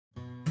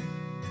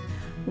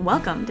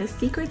Welcome to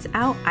Secrets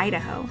Out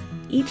Idaho.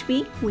 Each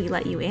week, we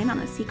let you in on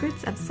the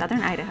secrets of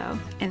Southern Idaho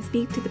and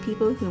speak to the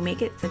people who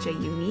make it such a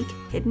unique,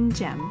 hidden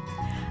gem.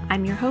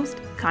 I'm your host,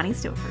 Connie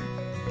Stouffer.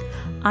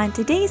 On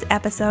today's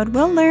episode,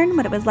 we'll learn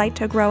what it was like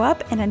to grow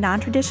up in a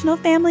non-traditional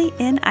family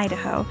in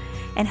Idaho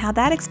and how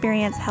that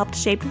experience helped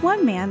shape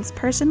one man's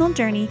personal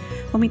journey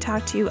when we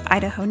talk to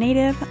Idaho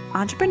native,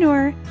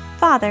 entrepreneur,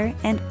 father,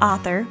 and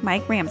author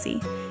Mike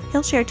Ramsey.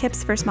 He'll share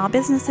tips for small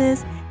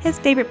businesses, his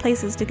favorite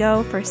places to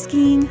go for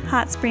skiing,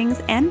 hot springs,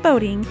 and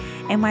boating,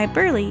 and why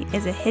Burley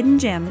is a hidden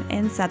gem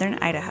in Southern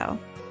Idaho.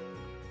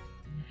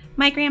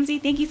 Mike Ramsey,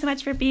 thank you so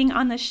much for being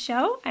on the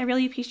show. I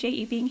really appreciate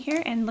you being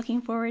here and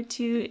looking forward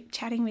to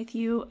chatting with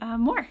you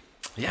more.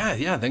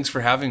 Yeah. Thanks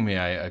for having me.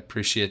 I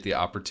appreciate the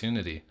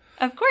opportunity.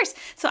 Of course.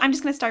 So I'm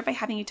just going to start by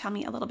having you tell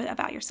me a little bit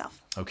about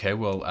yourself. Okay.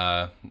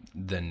 Well,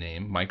 the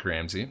name, Mike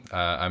Ramsey.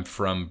 I'm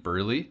from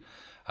Burley,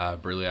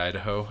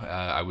 Idaho.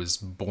 I was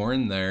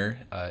born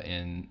there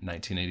in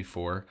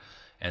 1984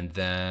 and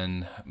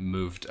then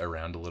moved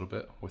around a little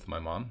bit with my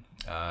mom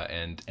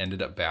and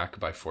ended up back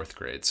by fourth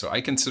grade. So I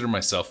consider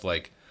myself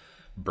like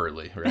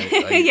Burley, right?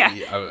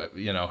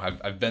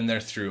 I've been there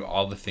through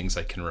all the things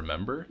I can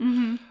remember.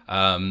 Mm-hmm.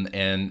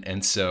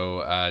 And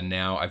so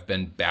now I've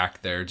been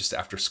back there just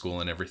after school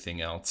and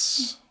everything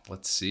else.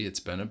 Let's see, it's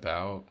been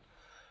about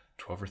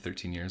 12 or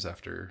 13 years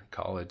after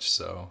college.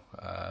 So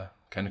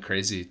kind of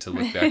crazy to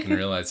look back and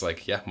realize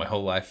my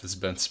whole life has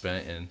been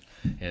spent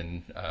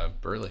in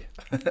Burley.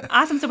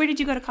 Awesome. So where did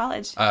you go to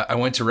college? I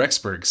went to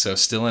Rexburg, so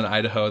still in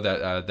Idaho.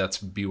 That's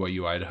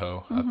BYU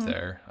Idaho up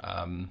there.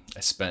 I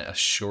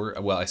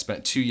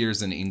spent 2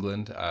 years in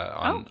England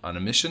on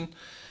a mission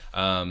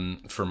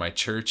for my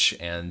church,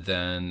 and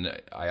then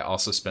I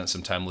also spent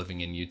some time living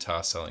in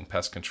Utah selling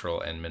pest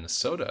control and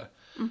Minnesota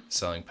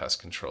selling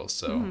pest control.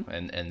 So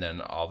and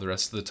then all the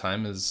rest of the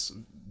time is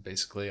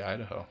basically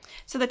Idaho.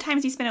 So the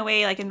times you spent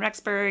away like in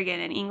Rexburg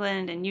and in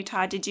England and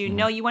Utah, did you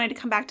know you wanted to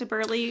come back to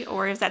Burley,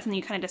 or is that something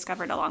you kind of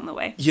discovered along the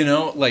way?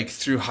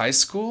 Through high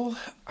school,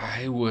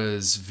 I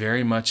was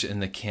very much in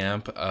the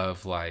camp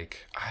of I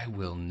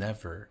will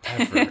never,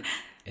 ever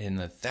in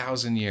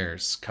 1,000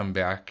 years come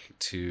back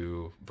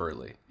to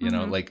Burley.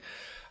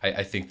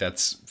 I think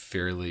that's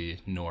fairly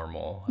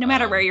normal. No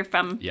matter where you're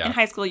from. In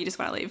high school, you just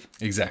want to leave.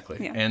 Exactly.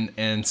 Yeah.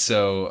 And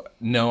so,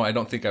 no, I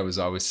don't think I was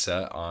always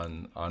set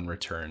on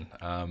return.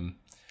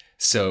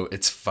 So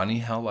it's funny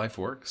how life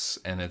works,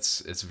 and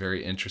it's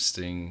very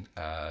interesting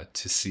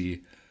to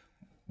see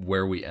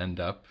where we end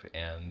up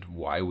and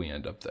why we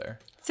end up there.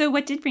 So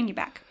what did bring you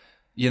back?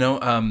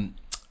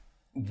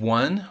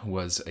 One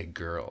was a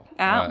girl.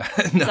 Oh,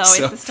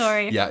 it's the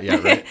story. Yeah,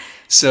 right.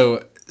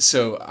 So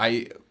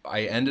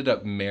I ended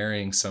up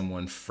marrying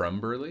someone from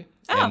Burley,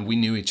 and we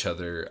knew each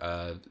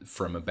other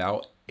from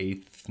about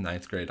 8th,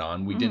 9th grade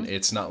on. We didn't.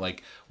 It's not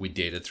like we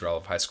dated through all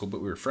of high school,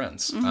 but we were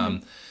friends.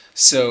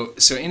 So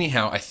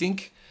anyhow, I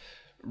think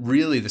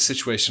really the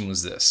situation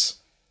was this.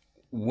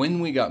 When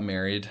we got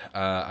married,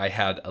 I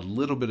had a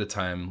little bit of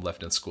time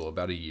left in school,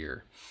 about a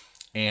year,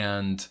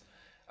 and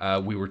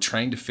we were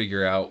trying to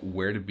figure out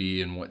where to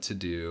be and what to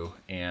do,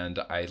 and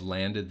I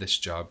landed this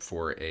job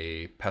for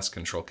a pest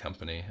control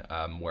company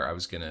where I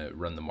was going to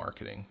run the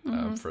marketing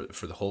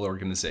for the whole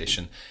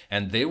organization,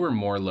 and they were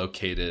more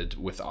located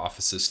with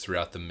offices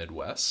throughout the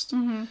Midwest,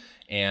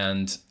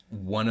 and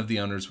one of the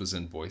owners was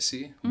in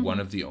Boise, one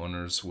of the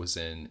owners was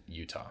in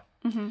Utah.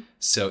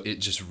 So it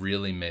just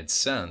really made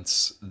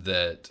sense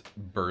that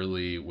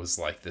Burley was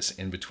like this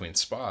in-between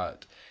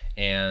spot.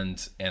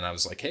 And I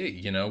was like,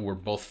 hey, we're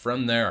both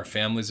from there. Our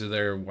families are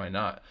there. Why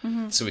not?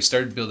 So we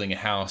started building a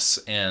house,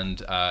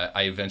 and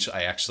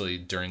I actually,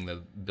 during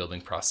the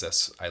building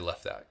process, I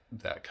left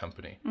that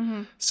company.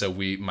 So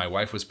my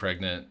wife was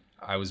pregnant.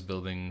 I was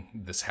building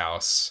this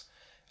house.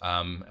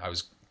 I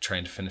was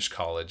trying to finish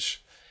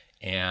college,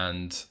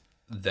 and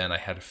then I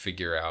had to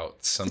figure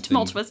out something.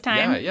 Tumultuous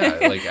time. Yeah.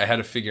 I had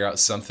to figure out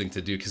something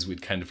to do because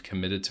we'd kind of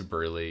committed to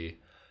Burley.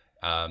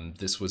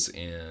 This was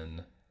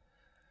in...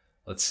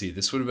 Let's see,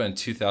 this would have been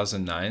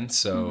 2009,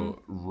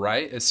 so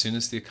right as soon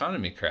as the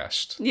economy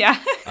crashed. Yeah.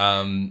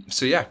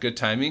 Good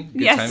timing.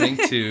 Good timing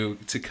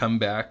to come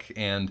back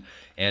and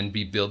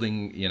be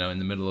building, in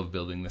the middle of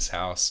building this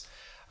house.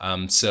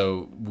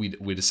 So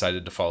we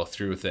decided to follow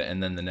through with it,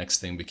 and then the next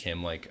thing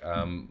became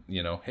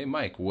hey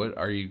Mike, what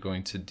are you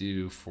going to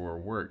do for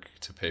work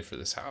to pay for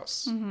this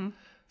house?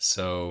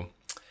 So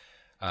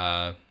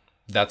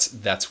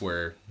that's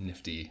where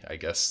Nifty, I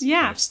guess,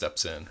 kind of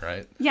steps in,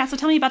 right? Yeah. So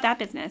tell me about that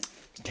business.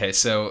 Okay,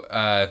 so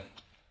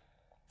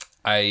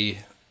I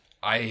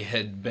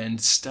had been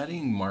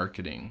studying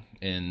marketing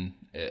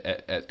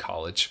at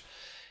college,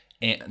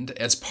 and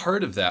as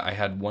part of that, I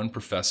had one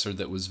professor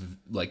that was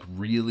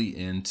really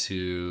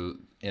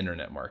into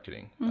internet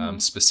marketing,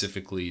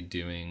 specifically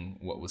doing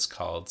what was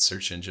called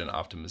search engine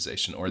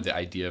optimization, or the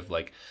idea of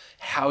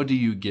how do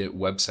you get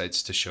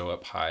websites to show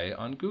up high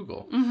on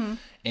Google?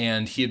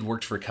 And he had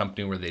worked for a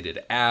company where they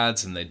did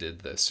ads and they did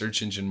the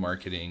search engine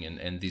marketing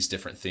and these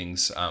different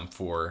things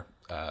for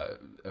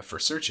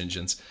search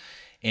engines.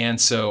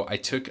 And so I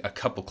took a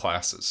couple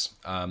classes,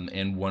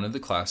 and one of the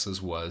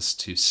classes was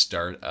to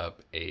start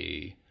up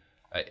a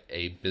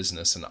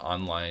business, an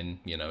online,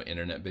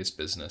 internet-based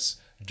business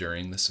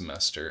during the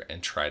semester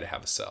and try to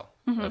have a sell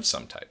of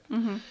some type.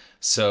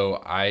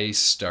 So I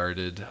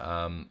started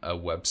a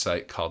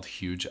website called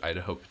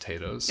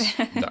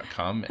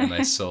hugeidahopotatoes.com, and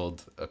I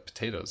sold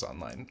potatoes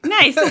online.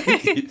 Nice.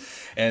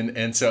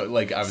 and so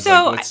like I was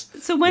so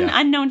one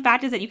unknown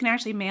fact is that you can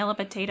actually mail a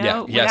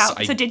potato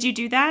so did you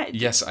do that?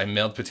 Yes, I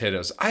mailed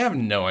potatoes. I have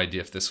no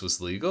idea if this was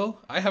legal.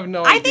 I have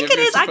no idea. I think it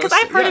is because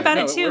I've heard about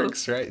it too. It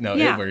works, right? No,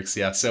 it works.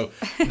 Yeah. So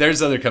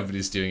there's other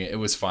companies doing it. It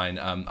was fine.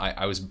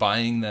 I was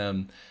buying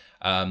them.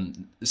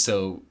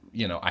 So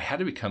I had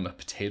to become a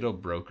potato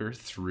broker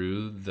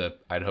through the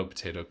Idaho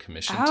Potato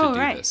Commission to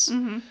do this.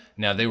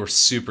 Now, they were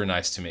super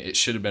nice to me. It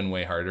should have been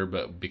way harder,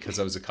 but because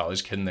I was a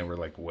college kid and they were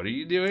like, what are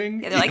you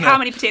doing? Yeah, they're like, how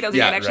many potatoes are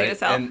you actually to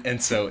sell?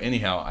 And so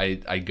anyhow,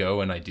 I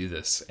go and I do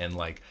this and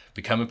like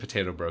become a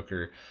potato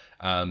broker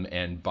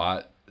and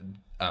bought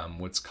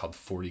what's called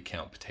 40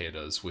 count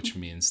potatoes, which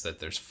means that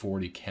there's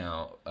 40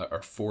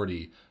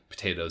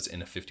 potatoes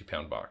in a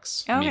 50-pound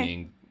box,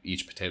 meaning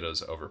each potato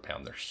is over a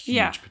pound. They're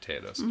huge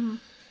potatoes.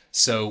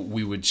 So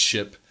we would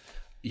ship,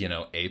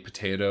 a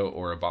potato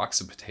or a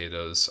box of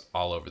potatoes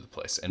all over the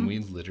place. And we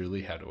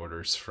literally had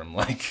orders from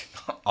like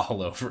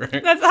all over.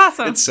 That's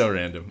awesome. It's so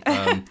random.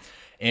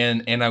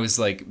 And I was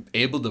like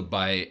able to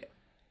buy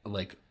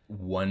like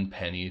 1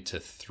 penny to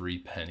 3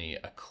 penny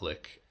a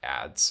click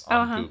ads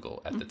on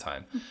Google at the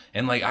time.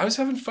 And like, I was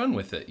having fun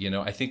with it.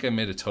 I think I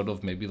made a total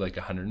of maybe like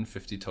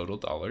 $150 total.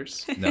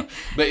 No,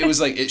 but it was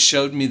like, it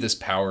showed me this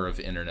power of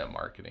internet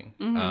marketing.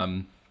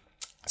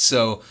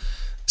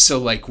 So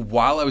like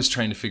while I was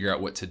trying to figure out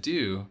what to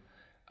do,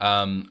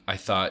 I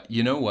thought,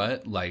 you know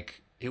what,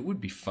 like it would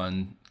be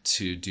fun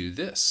to do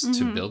this,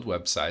 to build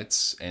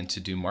websites and to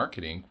do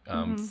marketing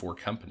for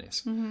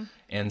companies.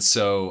 And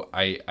so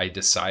I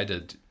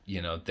decided,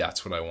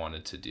 that's what I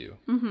wanted to do.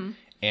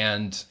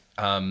 And,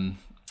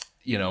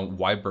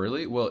 why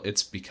Burley? Well,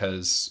 it's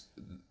because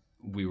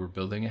we were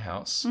building a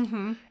house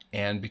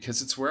and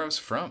because it's where I was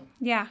from.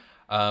 Yeah.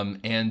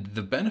 And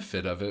the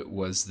benefit of it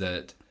was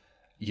that,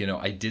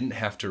 I didn't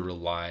have to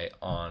rely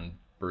on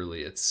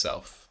Burley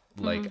itself.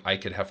 Like I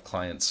could have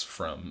clients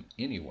from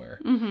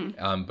anywhere,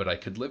 but I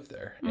could live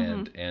there.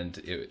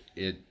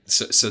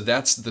 So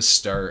that's the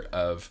start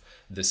of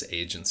this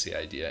agency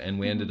idea. And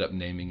we ended up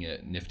naming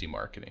it Nifty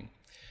Marketing.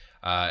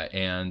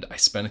 And I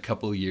spent a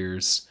couple of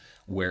years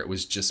where it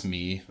was just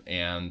me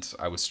and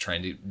I was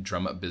trying to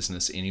drum up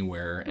business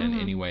anywhere and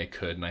any way I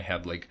could. And I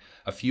had like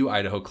a few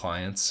Idaho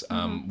clients.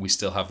 We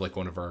still have like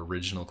one of our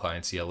original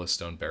clients,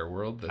 Yellowstone Bear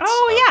World. That's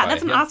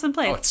that's an awesome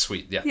place. Oh, it's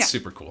sweet. Yeah, it's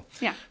super cool.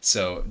 Yeah.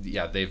 So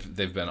yeah,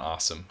 they've been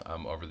awesome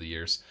over the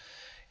years.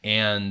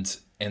 And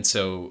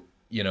so,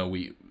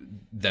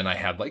 then I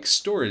had like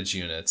storage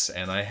units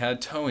and I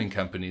had towing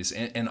companies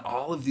and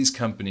all of these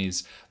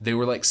companies, they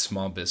were like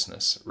small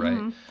business,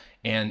 right?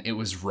 And it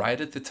was right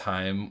at the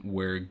time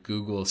where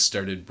Google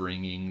started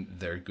bringing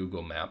their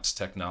Google Maps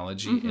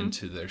technology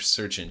into their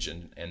search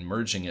engine and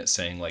merging it,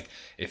 saying like,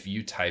 if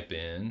you type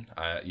in,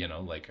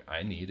 like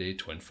I need a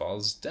Twin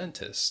Falls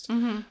dentist,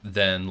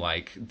 then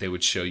like they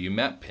would show you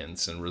map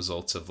pins and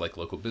results of like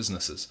local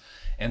businesses.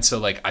 And so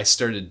like I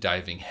started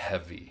diving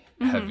heavy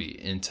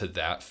into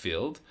that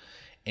field.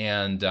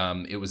 And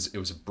it was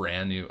a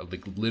brand new,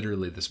 like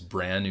literally this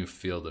brand new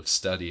field of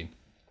study.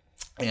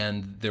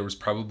 And there was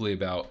probably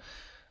about,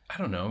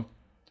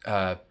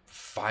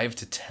 5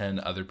 to 10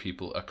 other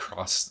people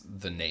across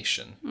the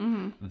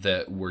nation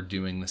that were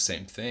doing the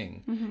same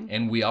thing.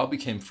 And we all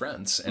became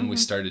friends and we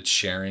started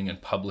sharing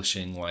and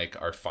publishing like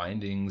our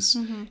findings.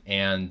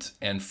 And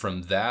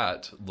from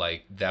that,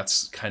 like,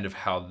 that's kind of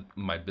how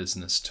my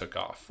business took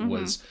off,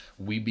 was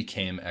we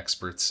became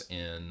experts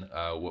in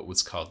what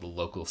was called the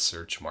local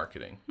search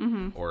marketing,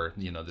 or,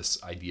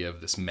 this idea of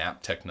this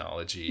map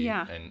technology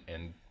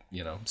and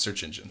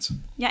search engines.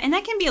 Yeah, and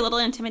that can be a little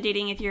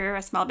intimidating if you're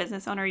a small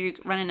business owner, you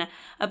run in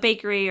a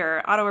bakery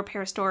or auto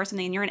repair store or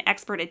something, and you're an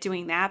expert at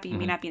doing that, but you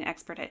may not be an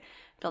expert at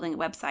building a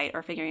website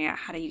or figuring out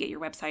how do you get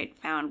your website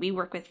found. We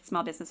work with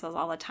small businesses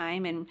all the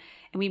time, and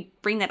we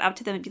bring that up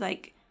to them and be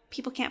like,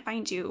 people can't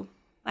find you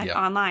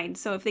online.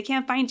 So if they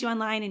can't find you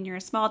online and you're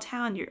a small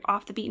town, you're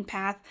off the beaten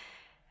path,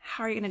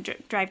 how are you going to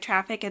drive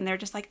traffic? And they're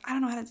just like, I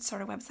don't know how to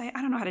start a website.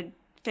 I don't know how to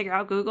figure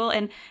out Google,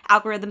 and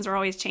algorithms are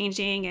always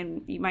changing,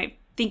 and you might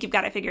think you've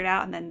got it figured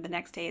out, and then the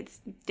next day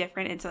it's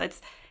different. And so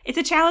it's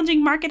a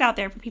challenging market out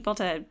there for people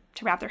to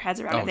wrap their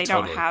heads around if they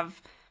don't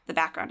have the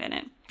background in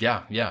it.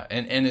 Yeah.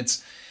 And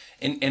it's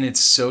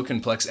so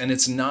complex, and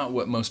it's not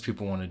what most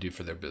people want to do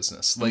for their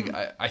business. Like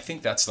I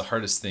think that's the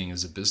hardest thing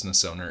as a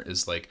business owner,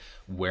 is like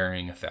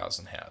wearing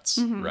 1,000 hats,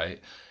 right?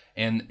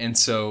 And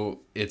so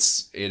it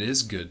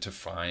is good to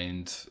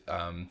find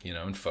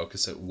and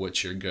focus at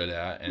what you're good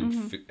at,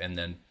 and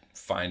then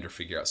find or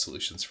figure out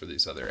solutions for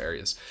these other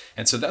areas.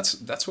 And so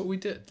that's what we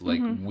did.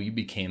 Like we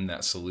became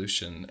that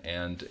solution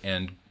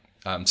and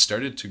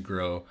started to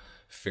grow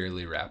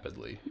fairly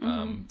rapidly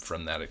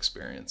from that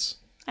experience.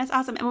 That's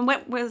awesome. And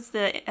what was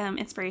the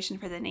inspiration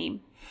for the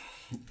name?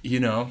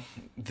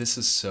 This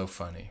is so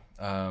funny.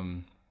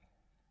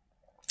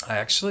 I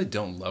actually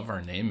don't love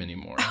our name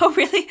anymore. Oh,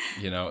 really?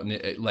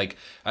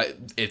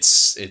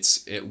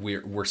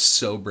 We're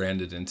so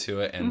branded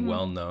into it and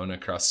well known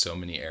across so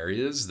many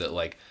areas that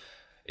like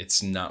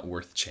it's not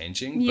worth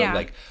changing. Yeah. But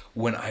like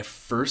when I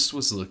first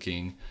was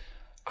looking,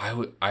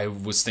 I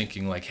was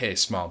thinking like, hey,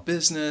 small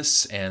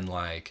business, and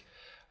like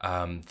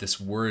this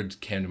word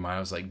came to mind. I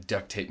was like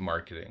duct tape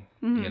marketing,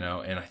 and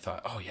I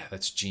thought, oh yeah,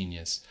 that's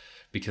genius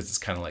because it's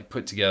kind of like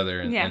put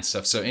together and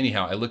stuff. So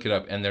anyhow, I look it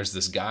up and there's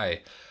this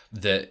guy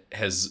that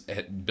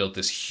had built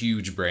this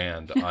huge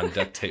brand on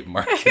duct tape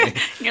marketing.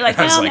 You're like,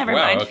 well, never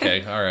wow, mind.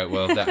 Okay, all right,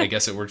 well, I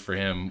guess it worked for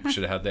him.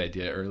 Should have had the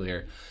idea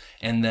earlier.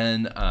 And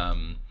then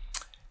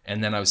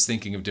I was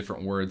thinking of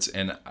different words,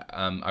 and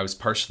I was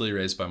partially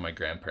raised by my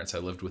grandparents. I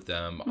lived with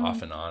them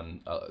off and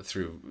on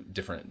through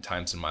different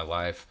times in my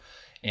life.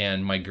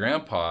 And my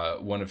grandpa,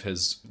 one of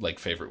his like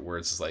favorite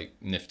words is like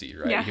nifty,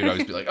 right? Yeah. He would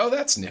always be like, "Oh,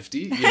 that's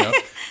nifty,"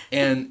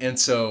 and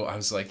so I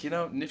was like,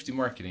 nifty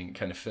marketing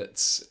kind of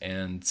fits,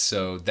 and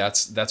so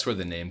that's where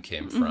the name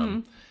came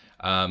from.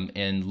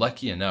 And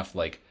lucky enough,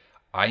 like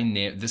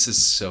this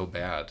is so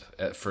bad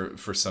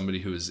for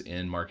somebody who is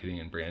in marketing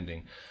and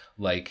branding,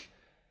 like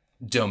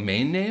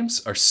domain names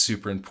are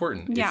super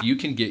important. Yeah. If you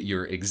can get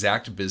your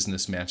exact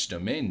business match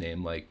domain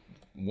name, like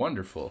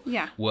wonderful.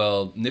 Yeah.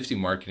 Well, Nifty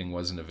Marketing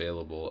wasn't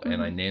available,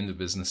 and I named the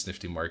business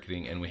Nifty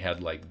Marketing, and we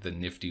had like the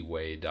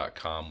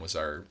niftyway.com was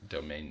our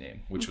domain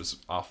name, which was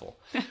awful.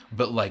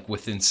 But like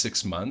within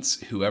 6 months,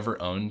 whoever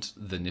owned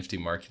the Nifty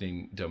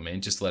Marketing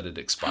domain just let it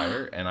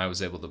expire, and I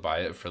was able to buy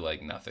it for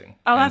like nothing.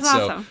 Oh, that's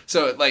awesome.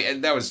 So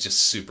like that was just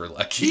super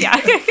lucky.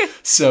 Yeah.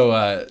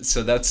 So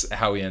that's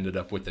how we ended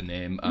up with the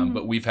name.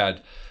 But we've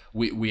had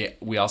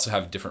we also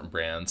have different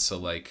brands. So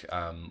like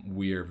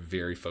we are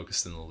very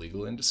focused in the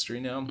legal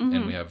industry now,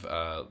 and we have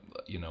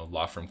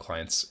law firm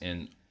clients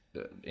in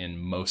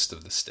most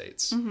of the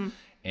states.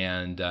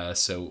 And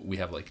so we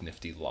have like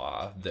Nifty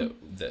Law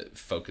that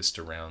focused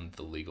around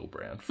the legal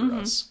brand for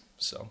us.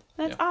 So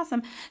that's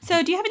awesome.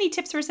 So do you have any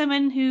tips for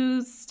someone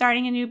who's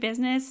starting a new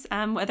business,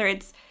 whether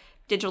it's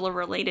digital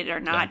related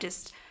or not?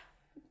 Just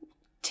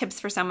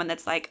tips for someone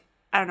that's like,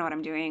 I don't know what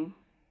I'm doing.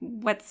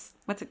 I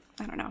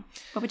don't know.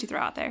 What would you throw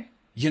out there?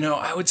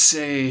 I would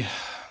say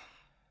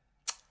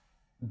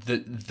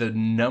the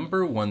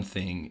number one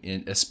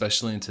thing,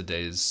 especially in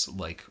today's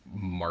like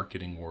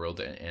marketing world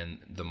and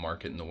the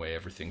market and the way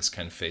everything's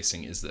kind of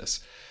facing, is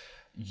this: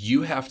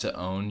 you have to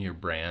own your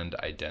brand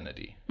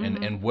identity.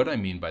 And what I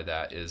mean by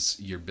that is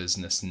your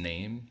business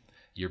name,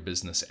 your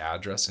business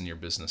address, and your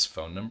business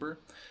phone number.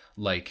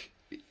 Like,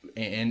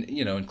 and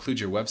include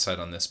your website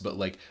on this, but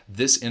like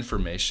this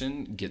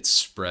information gets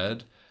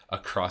spread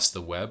across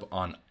the web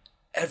on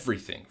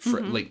everything. For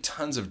like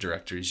tons of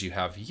directories. You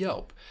have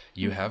Yelp,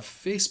 you have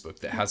Facebook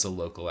that has a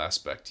local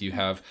aspect, you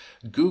have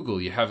Google,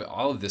 you have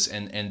all of this,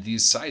 and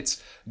these sites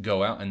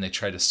go out and they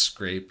try to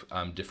scrape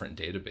different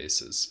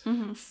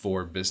databases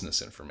for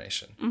business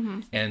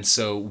information. And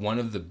so one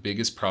of the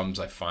biggest problems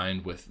I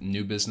find with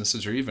new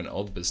businesses or even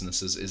old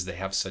businesses is they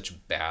have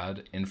such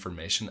bad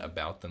information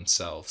about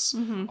themselves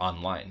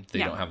online. They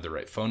don't have the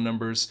right phone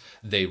numbers.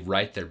 They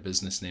write their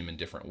business name in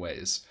different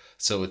ways.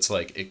 So it's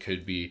like it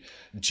could be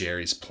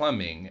Jerry's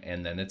Plumbing,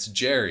 and then it's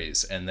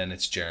Jerry's, and then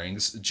it's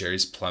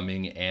Jerry's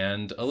Plumbing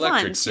and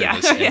Electric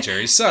Service, and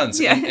Jerry's Sons.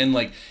 And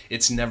like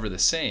it's never the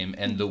same.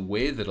 And the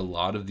way that a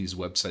lot of these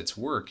websites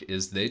work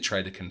is they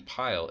try to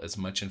compile as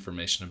much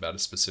information about a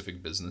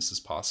specific business as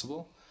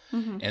possible.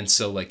 And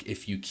so like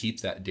if you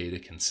keep that data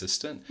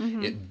consistent,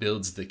 it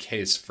builds the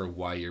case for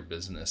why your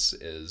business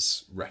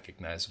is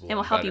recognizable. It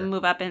will help you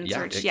move up in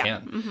search. It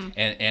can.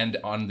 And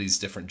on these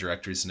different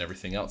directories and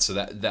everything else. So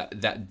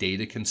that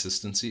data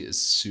consistency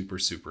is super,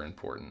 super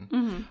important.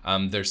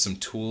 There's some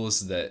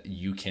tools that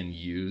you can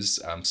use,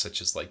 such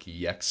as like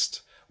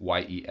Yext,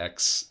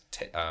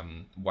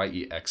 yext.com,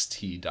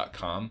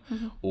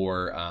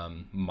 or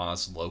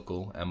Moz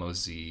Local,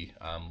 M-O-Z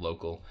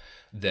local,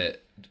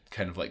 that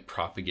kind of like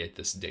propagate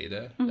this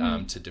data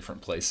to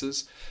different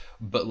places.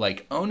 But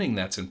like owning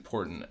that's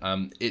important.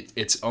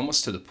 It's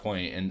almost to the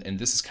point, and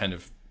this is kind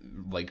of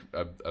like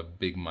a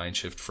big mind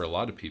shift for a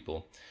lot of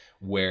people,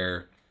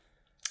 where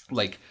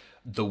like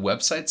the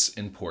website's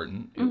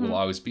important. It will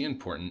always be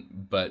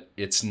important, but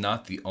it's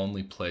not the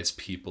only place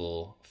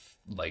people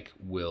like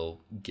will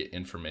get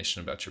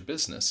information about your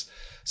business.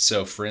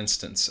 So for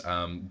instance,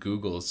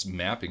 Google's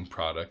mapping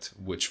product,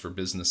 which for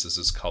businesses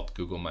is called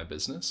Google My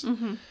Business,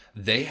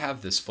 they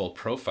have this full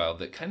profile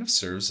that kind of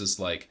serves as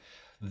like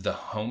the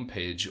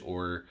homepage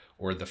or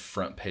the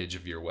front page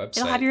of your website.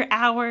 It'll have your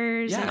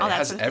hours and all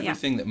that stuff. It has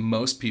everything that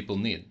most people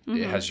need.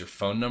 It has your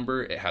phone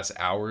number, it has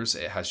hours,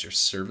 it has your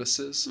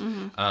services.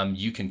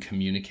 You can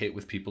communicate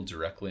with people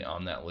directly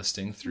on that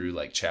listing through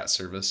like chat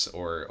service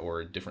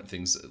or different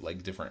things,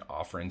 like different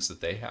offerings that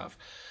they have.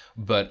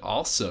 But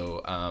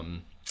also,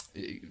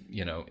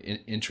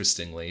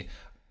 interestingly,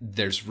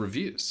 there's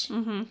reviews,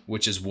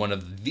 which is one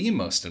of the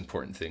most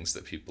important things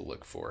that people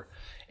look for.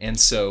 And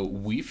so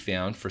we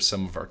found for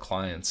some of our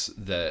clients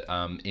that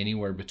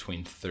anywhere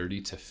between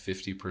 30 to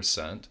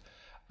 50%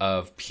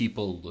 of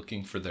people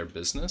looking for their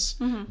business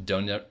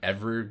don't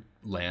ever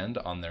land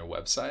on their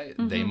website.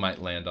 They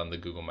might land on the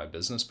Google My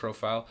Business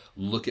profile,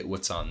 look at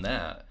what's on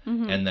that,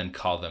 and then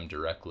call them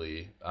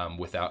directly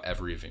without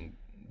ever even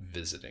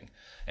visiting.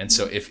 And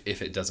so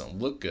if it doesn't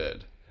look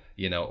good,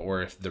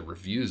 or if the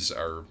reviews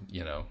are,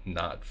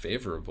 not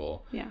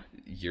favorable,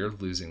 you're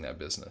losing that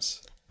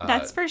business.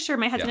 That's for sure.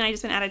 My husband and I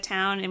just went out of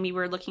town and we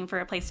were looking for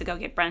a place to go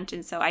get brunch.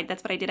 And so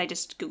that's what I did. I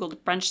just Googled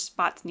brunch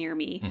spots near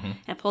me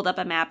and pulled up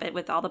a map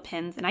with all the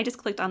pins. And I just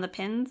clicked on the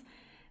pins,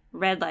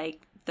 read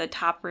like the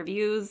top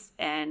reviews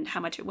and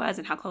how much it was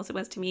and how close it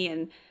was to me.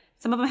 And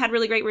some of them had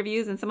really great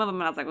reviews and some of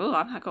them I was like, oh,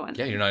 I'm not going.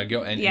 Yeah, you're not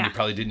going. And you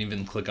probably didn't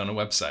even click on a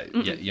website.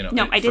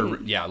 No, I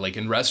didn't. Yeah, like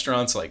in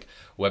restaurants, like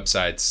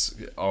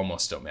websites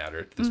almost don't matter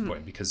at this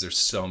point because there's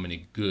so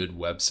many good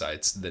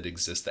websites that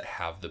exist that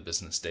have the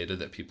business data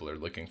that people are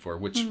looking for,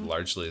 which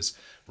largely is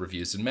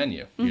reviews and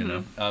menu,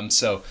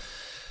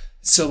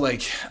 So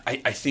like,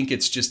 I think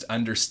it's just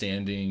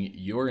understanding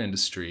your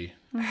industry,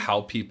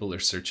 how people are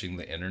searching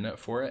the internet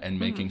for it and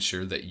making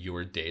sure that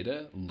your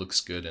data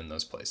looks good in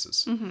those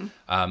places.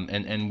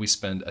 And we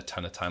spend a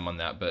ton of time on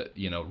that, but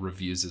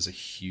reviews is a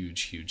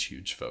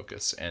huge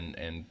focus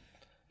and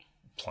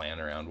plan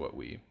around what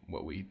we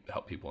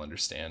help people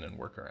understand and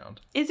work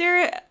around. Is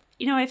there,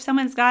 if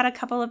someone's got a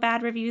couple of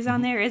bad reviews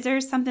on there, is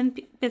there something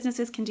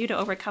businesses can do to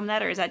overcome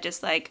that? Or is that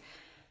just like,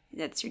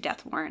 that's your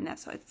death warrant?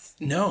 That's what it's...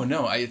 No.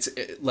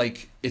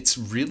 It's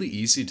really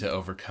easy to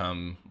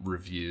overcome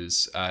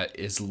reviews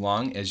as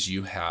long as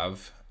you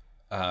have,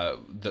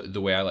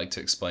 the way I like to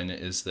explain it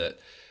is that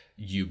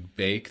you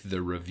bake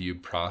the review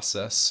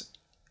process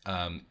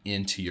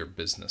into your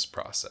business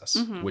process,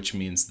 which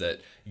means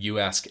that you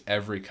ask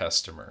every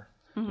customer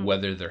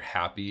whether they're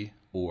happy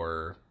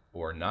or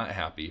not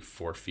happy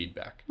for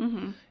feedback.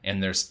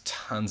 And there's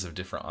tons of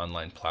different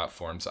online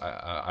platforms.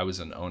 I was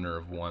an owner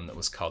of one that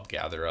was called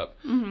Gather Up,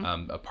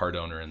 a part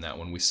owner in that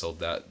one. We sold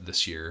that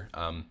this year.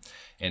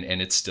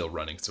 And it's still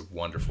running. It's a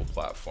wonderful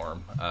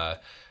platform.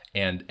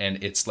 And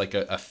it's like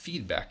a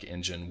feedback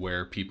engine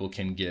where people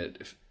can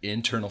get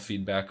internal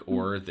feedback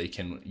or they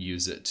can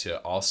use it to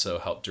also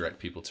help direct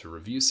people to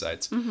review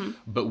sites.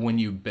 But when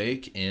you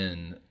bake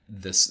in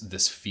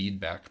this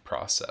feedback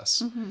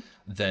process,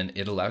 then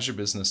it allows your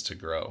business to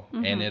grow.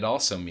 And it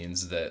also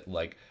means that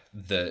like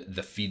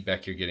the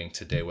feedback you're getting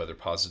today, whether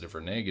positive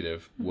or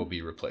negative, will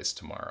be replaced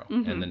tomorrow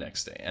and the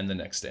next day and the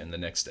next day and the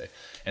next day.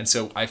 And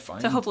so I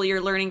find... So hopefully you're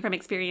learning from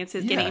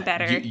experiences, getting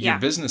better. Your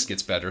business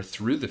gets better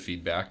through the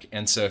feedback.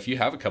 And so if you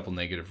have a couple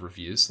negative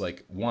reviews,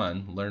 like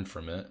 1, learn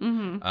from it.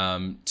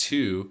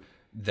 2,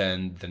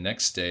 then the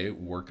next day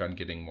work on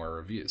getting more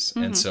reviews.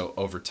 And so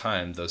over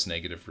time, those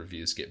negative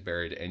reviews get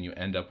buried and you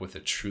end up with a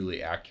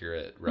truly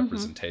accurate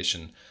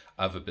representation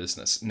of a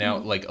business. Now,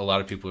 like a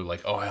lot of people are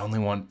like, oh, I only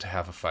want to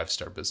have a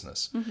 5-star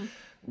business.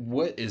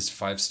 What is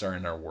 5-star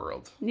in our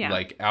world?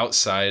 Like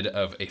outside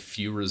of a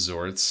few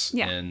resorts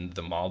in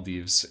the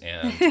Maldives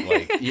and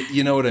like,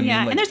 you know what I mean?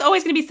 Like, and there's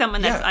always going to be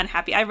someone that's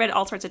unhappy. I read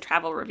all sorts of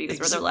travel reviews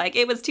where they're like,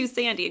 it was too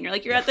sandy, and you're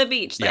like, you're at the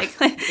beach.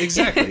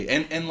 Exactly.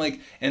 And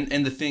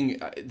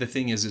the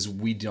thing is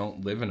we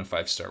don't live in a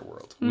 5-star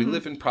world. We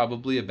live in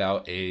probably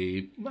about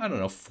a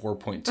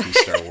 4.2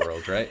 star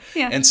world, right?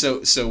 And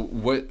so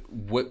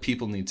what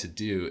people need to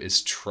do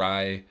is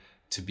try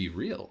to be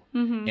real,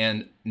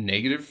 and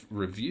negative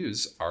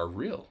reviews are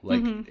real.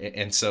 Like,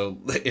 and so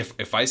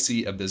if I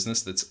see a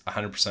business that's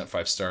 100%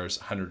 5 stars,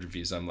 100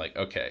 reviews, I'm like,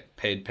 okay,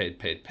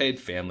 paid,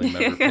 family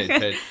member,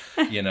 paid,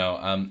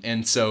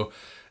 and so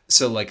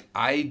like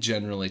I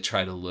generally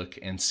try to look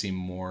and see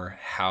more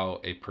how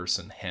a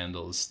person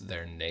handles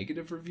their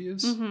negative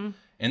reviews. And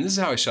this is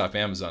how I shop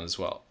Amazon as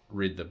well.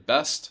 Read the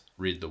best,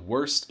 read the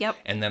worst,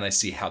 and then I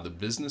see how the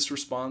business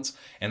responds,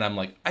 and I'm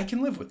like, I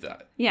can live with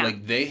that.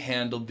 Like they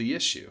handled the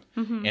issue,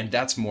 and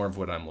that's more of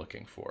what I'm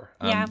looking for.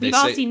 We've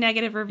all seen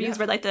negative reviews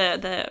where like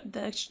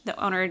the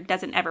owner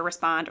doesn't ever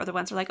respond, or the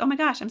ones who are like, oh my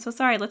gosh, I'm so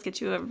sorry, let's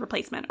get you a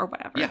replacement or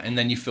whatever. And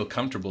then you feel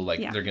comfortable like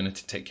they're going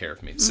to take care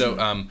of me. So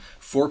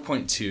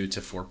 4.2 to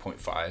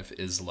 4.5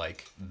 is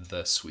like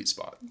the sweet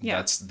spot.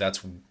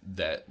 That's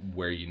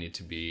where you need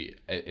to be.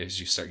 As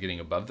you start getting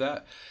above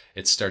that,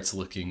 it starts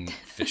looking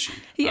fishy.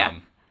 That's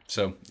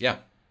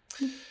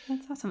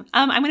awesome.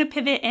 I'm going to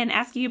pivot and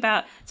ask you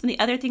about some of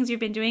the other things you've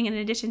been doing in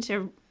addition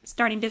to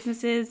starting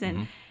businesses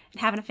and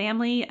having a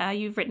family.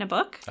 You've written a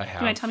book. I have. Do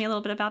you want to tell me a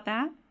little bit about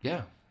that?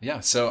 Yeah.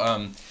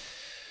 So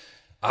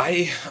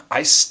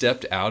I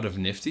stepped out of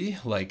Nifty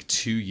like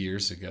 2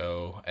 years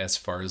ago as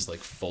far as like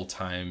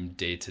full-time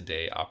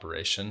day-to-day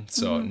operation.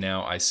 So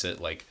now I sit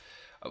like,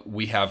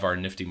 we have our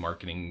Nifty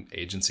Marketing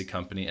agency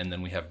company, and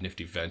then we have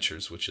Nifty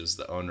Ventures, which is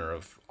the owner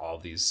of all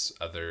these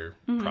other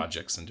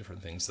projects and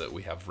different things that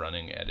we have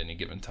running at any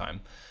given time.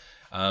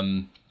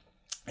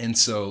 And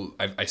so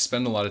I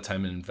spend a lot of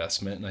time in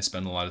investment, and I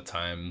spend a lot of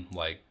time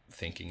like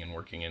thinking and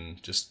working in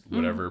just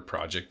whatever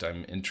project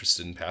I'm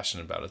interested and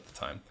passionate about at the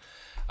time.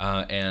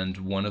 And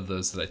one of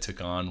those that I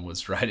took on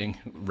was writing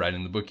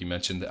the book you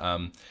mentioned.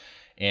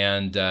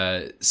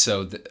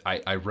 So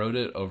I wrote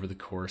it over the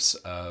course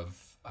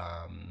of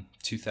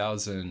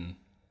 2000.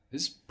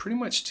 This is pretty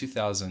much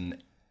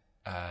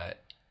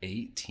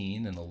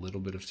 2018 and a little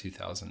bit of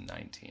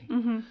 2019.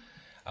 Mm-hmm.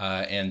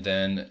 And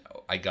then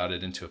I got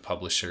it into a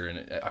publisher,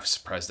 and I was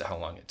surprised at how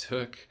long it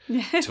took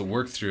to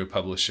work through a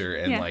publisher.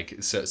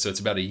 And so it's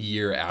about a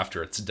year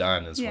after it's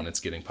done is when it's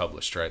getting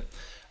published, right?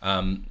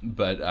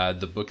 But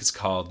the book is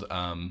called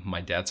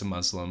My Dad's a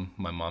Muslim,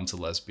 My Mom's a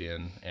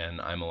Lesbian, and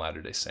I'm a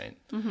Latter-day Saint.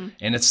 Mm-hmm.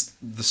 And it's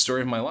the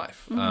story of my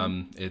life.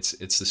 Mm-hmm.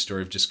 It's the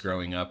story of just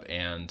growing up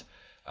and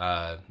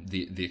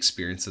the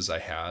experiences I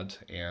had,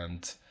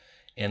 and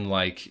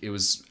like it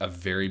was a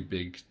very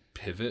big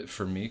pivot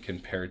for me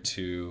compared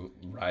to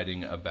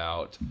writing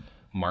about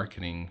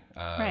marketing,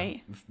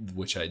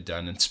 which I'd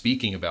done, and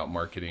speaking about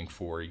marketing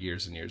for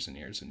years and years and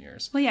years and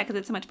years. Well, yeah, because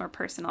it's so much more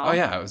personal. Oh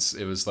yeah,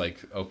 it was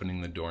like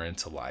opening the door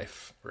into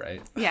life,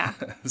 right? Yeah.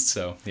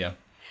 So yeah.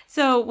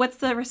 So what's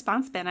the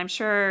response been? I'm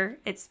sure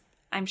it's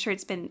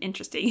been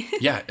interesting.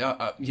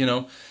 Yeah,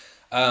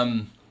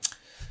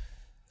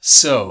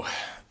 so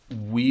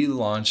we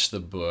launched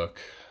the book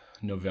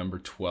November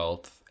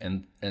 12th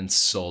and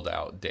sold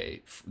out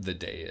the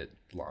day it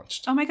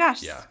launched. Oh my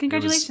gosh. Yeah.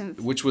 Congratulations.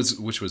 Which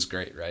was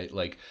great, right?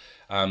 Like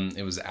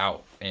it was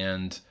out,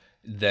 and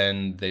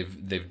then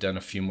they've done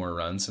a few more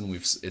runs, and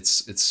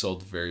it's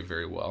sold very,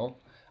 very well.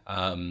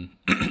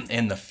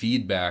 And the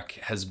feedback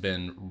has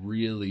been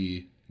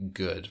really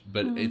good,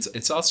 but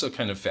it's also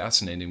kind of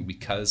fascinating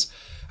because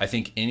I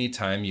think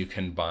anytime you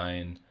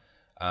combine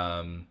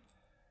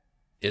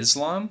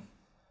Islam,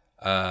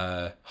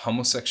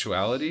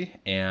 homosexuality,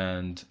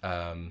 and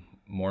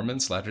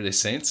Mormons, Latter-day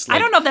Saints. Like, I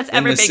don't know if that's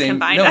ever been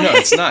combined. No,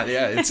 it's not.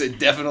 Yeah, it's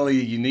definitely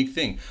a unique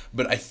thing.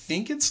 But I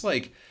think it's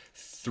like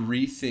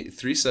three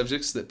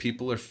subjects that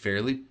people are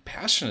fairly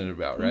passionate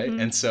about, right? Mm-hmm.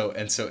 And so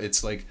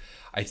it's like,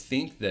 I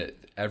think that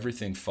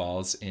everything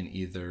falls in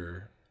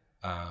either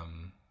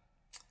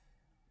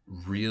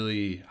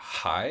really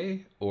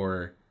high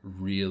or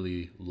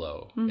really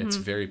low. Mm-hmm. It's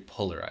very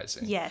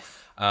polarizing. Yes.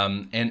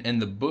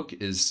 And the book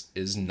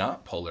is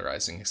not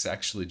polarizing. It's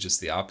actually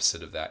just the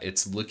opposite of that.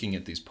 It's looking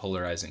at these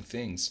polarizing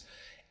things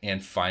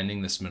and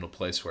finding this middle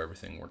place where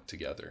everything worked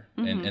together.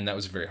 Mm-hmm. And that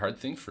was a very hard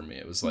thing for me.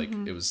 It was like,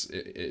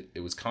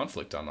 it was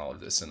conflict on all of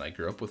this. And I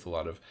grew up with a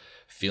lot of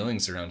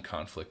feelings around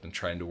conflict and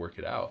trying to work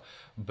it out.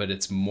 But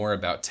it's more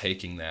about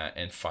taking that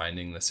and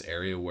finding this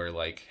area where,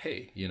 like,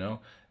 hey,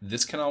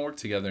 this can all work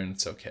together and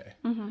it's okay.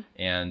 Mm-hmm.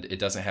 And it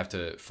doesn't have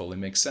to fully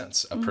make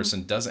sense. A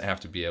person doesn't have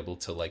to be able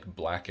to like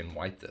black and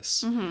white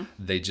this. Mm-hmm.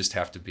 They just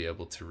have to be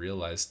able to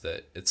realize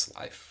that it's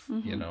life,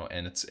 and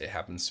it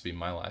happens to be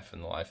my life,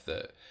 and the life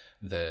that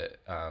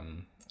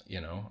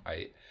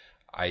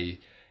I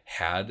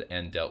had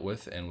and dealt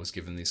with and was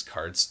given these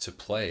cards to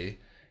play,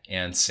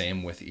 and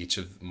same with each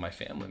of my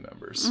family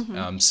members.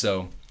 Mm-hmm.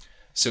 So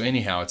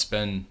anyhow, it's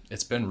been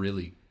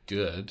really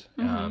good,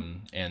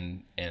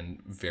 and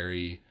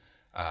very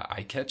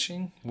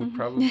eye-catching would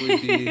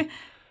probably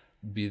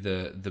be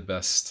the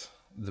best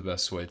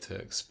way to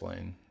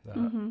explain that.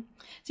 Mm-hmm.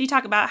 So you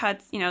talk about how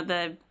it's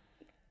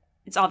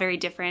it's all very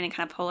different and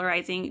kind of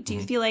polarizing. Do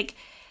you feel like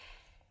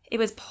it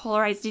was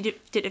polarized? Did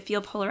it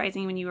feel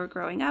polarizing when you were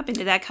growing up, and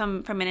did that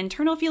come from an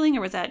internal feeling,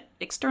 or was that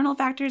external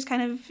factors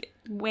kind of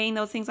weighing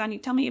those things on you?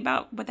 Tell me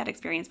about what that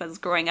experience was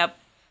growing up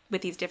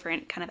with these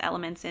different kind of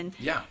elements in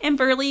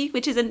Burley,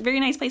 which is a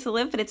very nice place to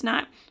live, but it's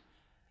not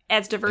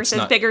as diverse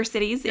as bigger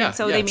cities, and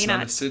so they may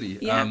not. It's not a city.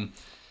 Yeah.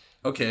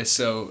 Okay,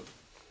 so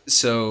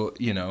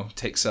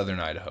take Southern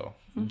Idaho.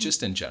 Mm-hmm.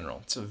 Just in general,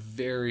 it's a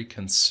very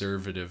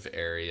conservative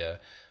area,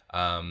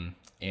 and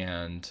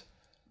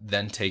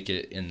then take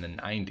it in the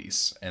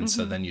 90s, and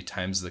so then you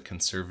times the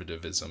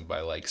conservatism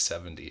by like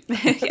 70.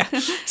 Yeah.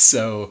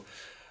 So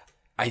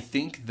I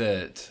think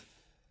that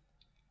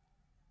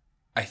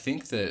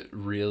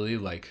really,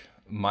 like,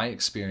 my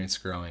experience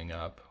growing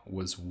up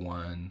was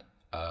one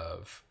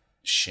of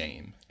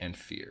shame and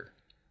fear,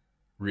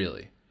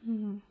 really.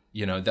 Mm-hmm.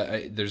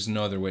 There's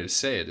no other way to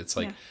say it. It's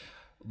like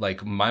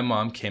my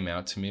mom came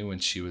out to me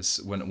when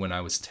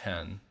I was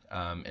 10,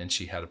 and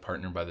she had a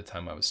partner by the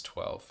time I was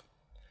 12,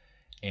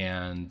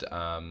 and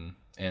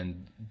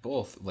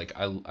both, like,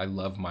 I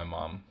love my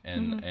mom,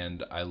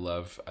 and I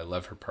love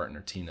her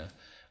partner Tina.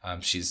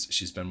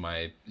 She's been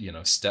my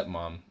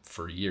stepmom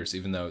for years,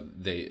 even though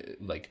they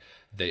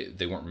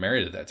weren't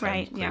married at that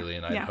time, clearly,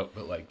 and I hope,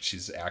 but like,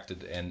 she's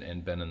acted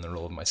and been in the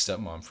role of my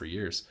stepmom for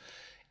years,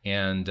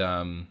 and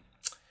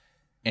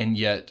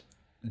yet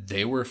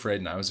they were afraid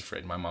and I was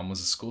afraid. My mom was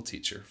a school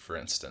teacher, for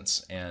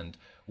instance, and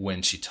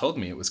when she told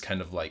me, it was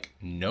kind of like,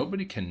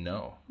 nobody can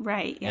know.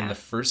 Right. Yeah. And the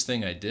first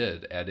thing I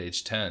did at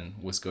age 10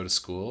 was go to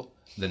school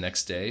the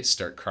next day,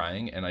 start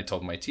crying, and I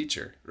told my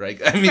teacher, right?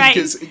 I mean,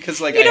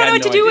 because like, you don't know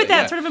what to do with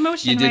that sort of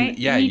emotion, right?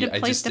 Yeah, you need a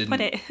place to put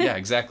it. Yeah,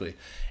 exactly.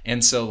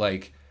 And so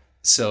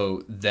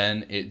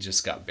then it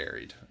just got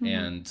buried,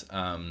 and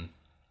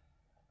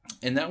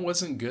that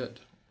wasn't good.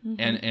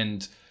 Mm-hmm.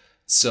 And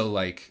so,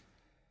 like,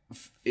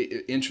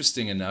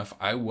 interesting enough,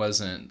 I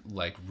wasn't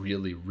like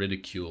really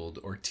ridiculed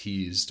or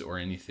teased or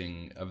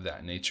anything of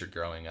that nature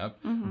growing up,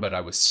 but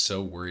I was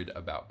so worried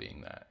about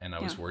being that. And I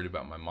was worried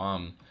about my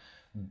mom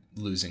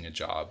losing a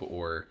job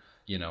or,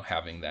 you know,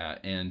 having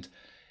that. And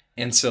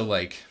so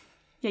like,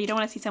 yeah, you don't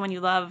want to see someone you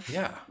love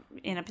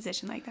in a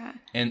position like that.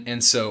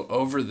 And so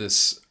over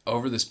this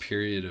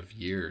period of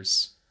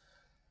years,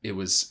 it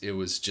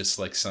was just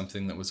like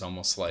something that was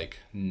almost like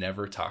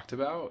never talked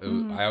about.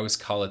 I always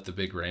call it the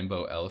big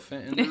rainbow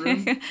elephant in the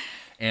room.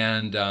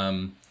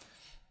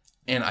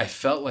 And I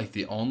felt like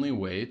the only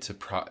way to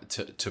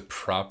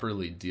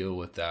properly deal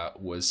with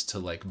that was to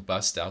like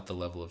bust out the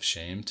level of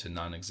shame to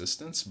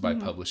non-existence by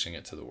publishing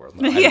it to the world.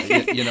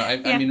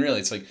 I mean, really,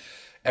 it's like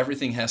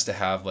everything has to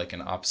have like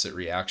an opposite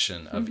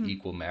reaction of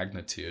equal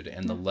magnitude,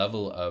 and the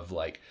level of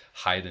like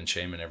hide and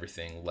shame and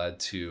everything led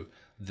to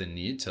the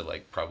need to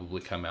like probably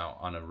come out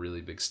on a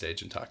really big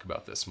stage and talk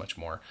about this much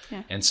more.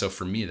 And so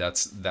for me,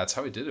 that's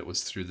how I did it,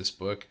 was through this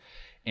book,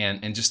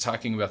 and just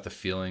talking about the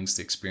feelings,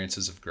 the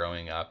experiences of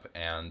growing up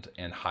and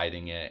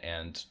hiding it,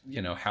 and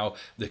you know how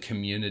the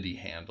community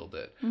handled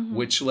it,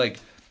 which like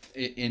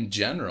in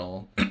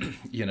general,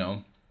 you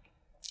know,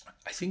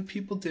 I think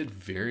people did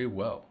very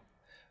well.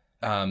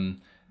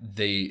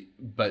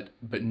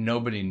 But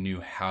nobody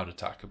knew how to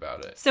talk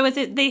about it. So is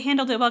it they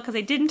handled it well because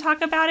they didn't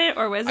talk about it,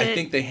 or was it? I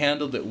think they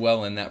handled it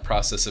well in that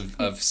process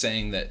of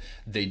saying that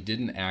they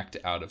didn't act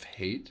out of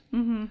hate.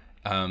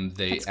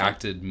 They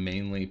acted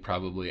mainly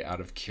probably out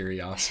of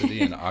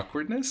curiosity and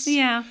awkwardness.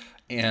 Yeah.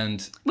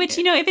 And which,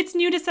 you know, if it's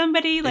new to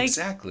somebody, like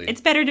exactly, it's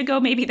better to go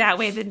maybe that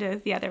way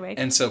than the other way.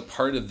 And so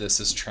part of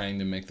this is trying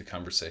to make the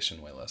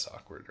conversation way less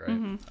awkward,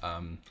 right?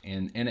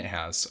 And it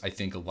has. I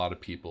think a lot of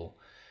people,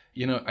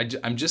 you know,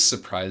 I'm just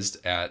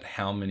surprised at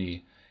how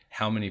many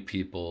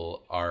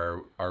people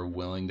are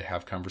willing to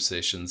have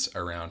conversations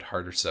around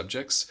harder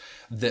subjects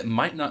that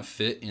might not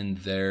fit in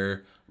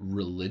their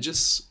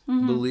religious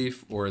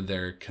belief or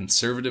their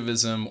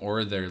conservatism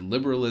or their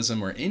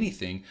liberalism or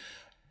anything,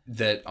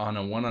 that on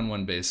a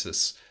one-on-one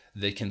basis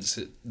they can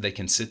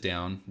sit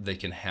down, they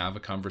can have a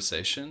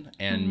conversation,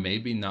 and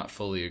maybe not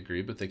fully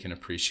agree, but they can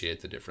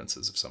appreciate the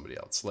differences of somebody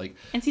else, like,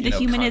 and see the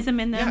humanism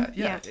in them.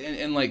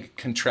 And like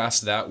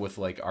contrast that with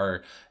like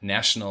our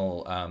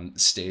national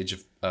stage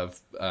of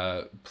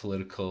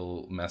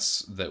political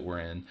mess that we're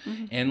in,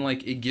 and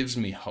like it gives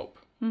me hope.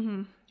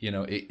 You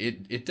know,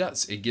 it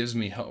does. It gives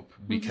me hope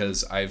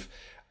because I've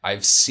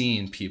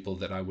seen people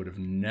that I would have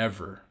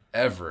never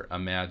ever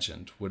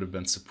imagined would have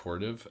been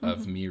supportive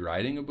of me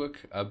writing a book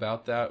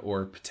about that,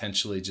 or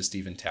potentially just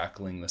even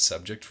tackling the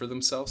subject for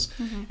themselves.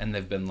 And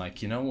they've been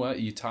like, you know what,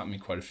 you taught me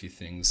quite a few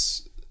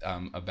things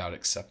about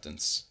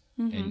acceptance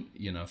in,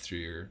 you know,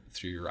 through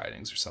your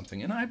writings or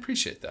something. And I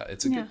appreciate that.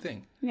 It's a good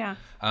thing. Yeah.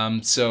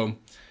 So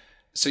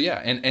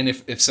yeah. And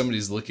if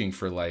somebody's looking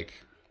for like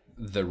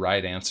the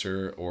right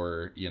answer,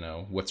 or, you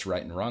know, what's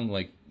right and wrong,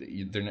 like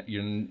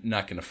you're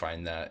not going to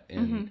find that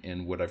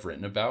in what I've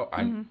written about.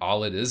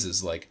 All it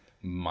is like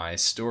my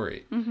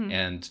story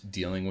and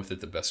dealing with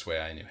it the best way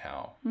I knew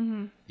how,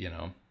 you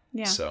know?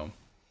 Yeah. So,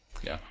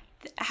 yeah.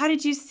 How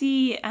did you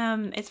see,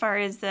 as far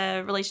as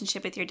the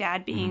relationship with your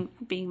dad being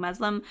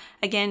Muslim?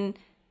 Again,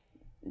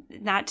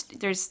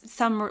 there's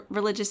some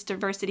religious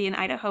diversity in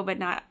Idaho, but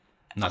not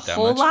that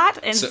whole much. Lot.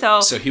 And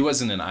so he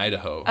wasn't in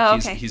Idaho. Oh,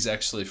 okay. He's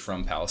actually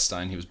from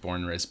Palestine. He was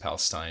born and raised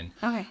Palestine.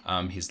 Okay.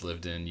 He's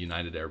lived in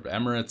United Arab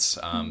Emirates,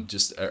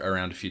 just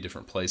around a few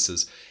different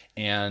places.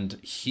 And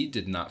he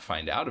did not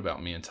find out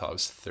about me until I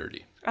was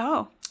 30.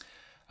 Oh.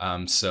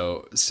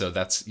 So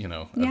that's, you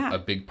know, a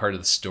big part of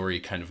the story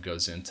kind of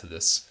goes into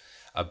this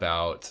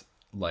about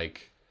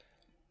like,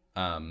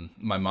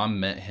 my mom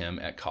met him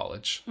at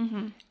college,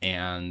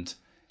 and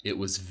it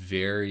was a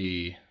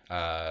very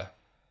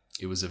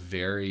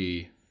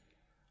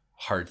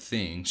hard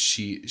thing.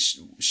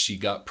 She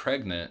got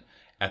pregnant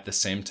at the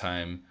same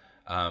time,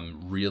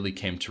 really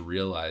came to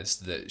realize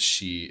that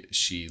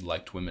she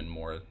liked women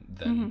more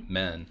than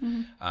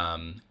men.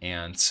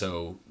 And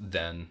so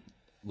then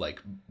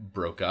like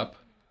broke up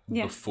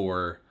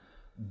before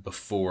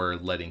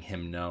letting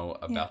him know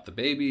about the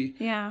baby.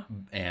 Yeah.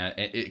 And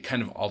it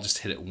kind of all just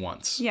hit at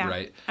once. Yeah.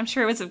 Right. I'm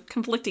sure it was a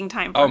conflicting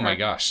time for her. My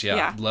gosh.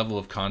 Yeah. Level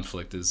of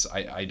conflict is,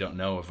 I don't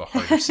know of a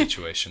harder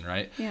situation.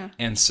 Right. Yeah.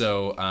 And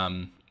so,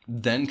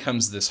 then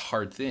comes this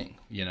hard thing,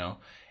 you know,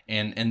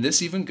 and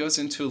this even goes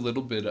into a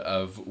little bit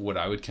of what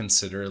I would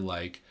consider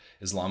like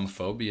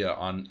Islamophobia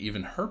on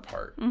even her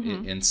part,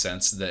 in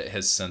sense that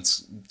has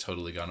since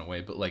totally gone away.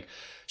 But like,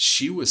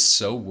 she was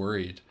so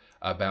worried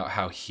about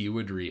how he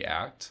would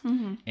react.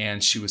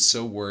 And she was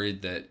so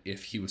worried that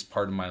if he was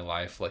part of my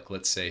life, like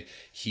let's say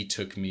he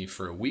took me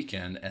for a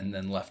weekend and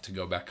then left to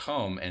go back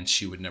home, and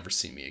she would never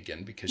see me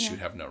again because she would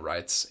have no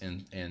rights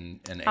in an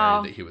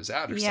area that he was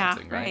at or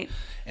something. Right.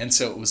 And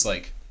so it was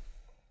like,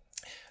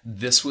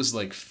 this was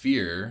like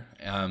fear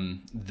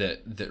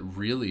that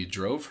really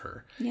drove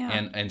her. Yeah.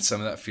 And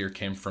some of that fear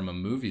came from a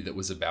movie that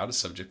was about a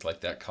subject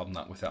like that called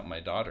Not Without My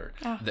Daughter,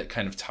 that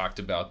kind of talked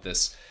about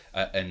this,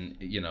 an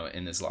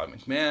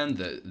Islamic man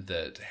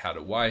that had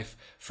a wife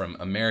from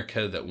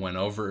America that went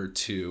over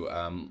to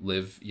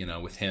live,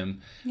 with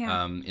him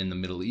in the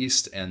Middle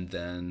East, and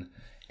then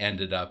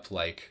ended up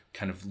like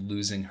kind of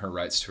losing her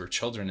rights to her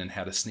children and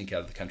had to sneak out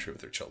of the country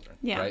with her children.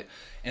 Yeah. Right.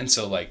 And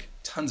so like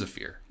tons of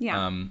fear.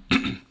 Yeah.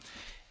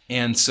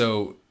 And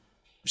so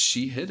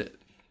she hid it.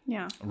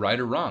 Yeah. Right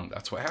or wrong.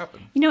 That's what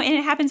happened. And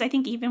it happens, I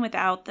think, even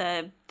without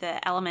the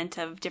element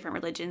of different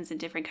religions in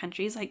different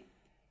countries. Like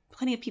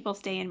plenty of people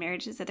stay in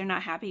marriages that they're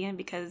not happy in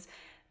because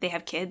they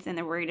have kids and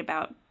they're worried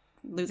about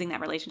losing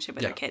that relationship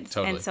with their kids.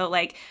 Totally. And so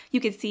like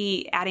you could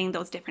see adding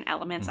those different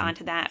elements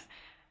onto that,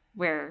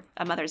 where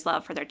a mother's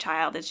love for their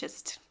child is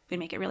just would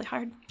make it really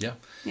hard. Yeah.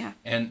 Yeah.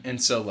 And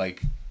so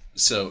like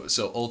so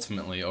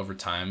ultimately over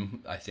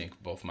time, I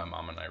think both my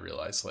mom and I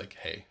realized like,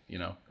 hey,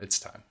 it's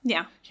time.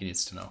 Yeah. He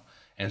needs to know.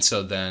 And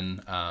so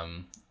then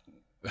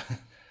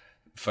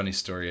funny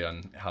story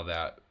on how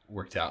that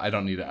worked out. I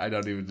don't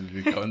even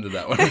need to go into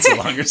that one. It's a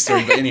longer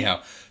story, but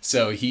anyhow,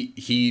 so he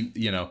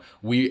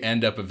we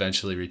end up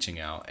eventually reaching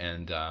out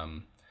and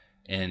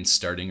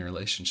starting a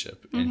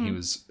relationship. And he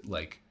was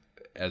like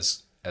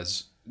as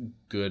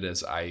good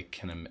as I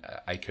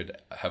could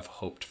have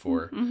hoped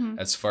for,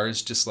 as far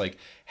as just like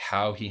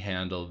how he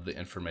handled the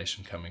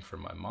information coming from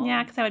my mom.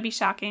 Yeah, because that would be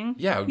shocking.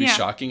 Yeah, it would be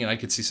shocking, and I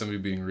could see somebody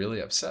being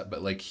really upset.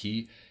 But like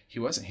he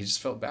wasn't. He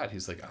just felt bad.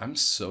 He's like, I'm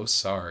so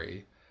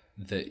sorry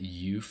that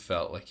you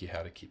felt like you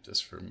had to keep this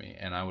from me,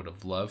 and I would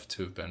have loved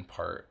to have been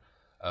part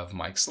of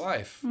Mike's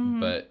life,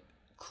 but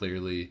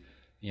clearly,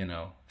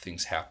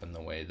 things happened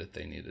the way that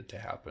they needed to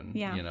happen.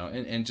 Yeah.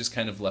 And just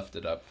kind of left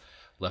it up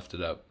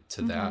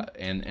to that,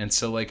 and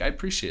so like I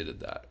appreciated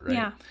that, right?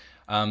 Yeah.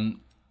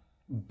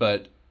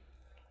 But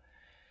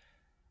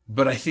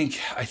I think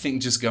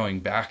just going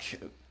back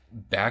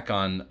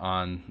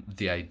on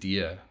the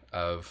idea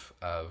of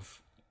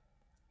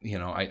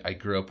I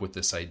grew up with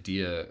this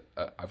idea.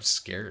 I was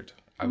scared.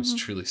 I was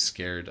truly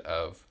scared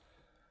of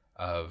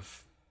I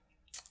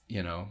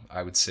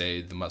would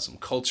say the Muslim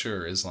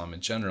culture or Islam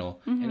in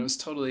general, and it was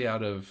totally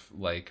out of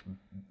like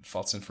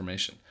false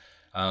information.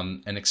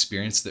 An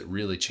experience that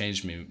really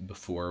changed me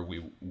before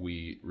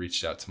we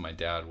reached out to my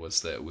dad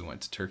was that we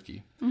went to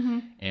Turkey,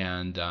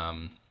 and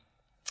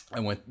I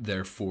went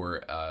there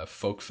for a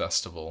folk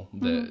festival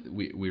that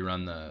we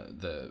run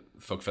the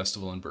folk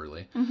festival in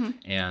Burley,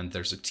 and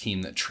there's a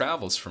team that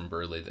travels from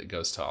Burley that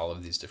goes to all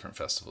of these different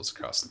festivals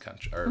across the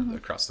country or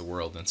across the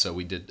world. And so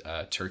we did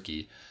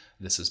Turkey.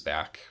 This is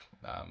back,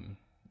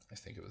 I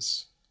think it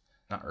was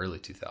not early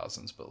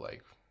 2000s, but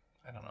like,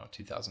 I don't know,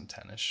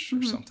 2010ish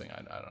or something.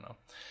 I don't know.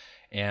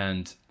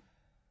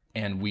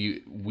 And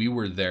we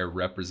were there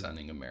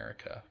representing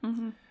America.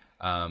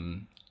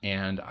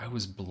 And I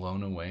was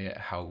blown away at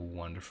how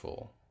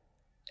wonderful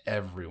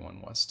everyone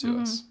was to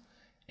us,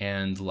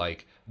 and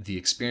like the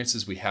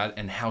experiences we had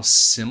and how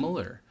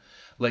similar,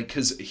 like,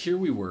 cause here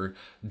we were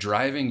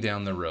driving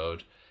down the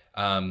road,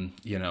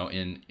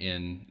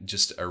 in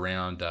just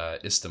around,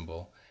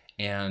 Istanbul,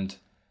 and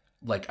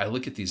like I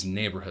look at these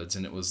neighborhoods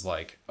and it was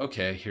like,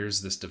 okay,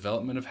 here's this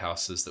development of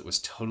houses that was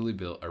totally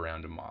built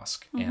around a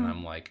mosque. And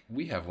I'm like,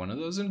 we have one of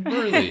those in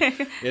Burley.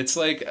 It's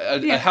like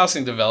a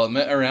housing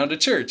development around a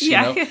church, you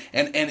know?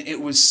 And it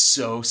was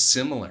so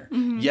similar.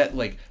 Yet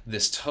like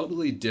this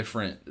totally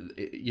different,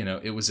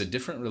 it was a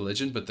different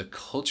religion, but the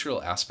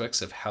cultural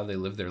aspects of how they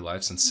lived their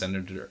lives and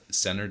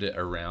centered it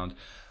around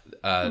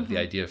the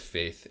idea of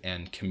faith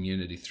and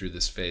community through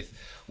this faith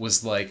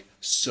was like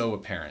so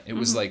apparent. It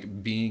was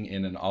like being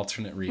in an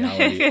alternate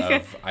reality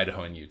of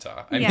Idaho and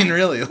Utah. I mean,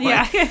 really,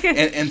 like,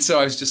 and so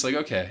I was just like,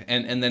 okay.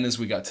 And then as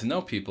we got to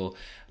know people,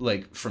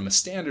 like from a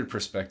standard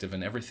perspective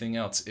and everything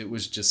else, it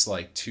was just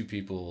like two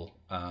people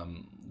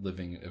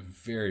living a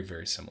very,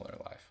 very similar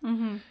life.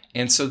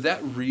 And so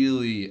that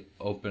really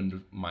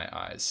opened my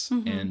eyes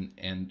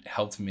and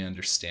helped me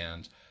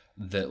understand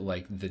that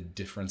like the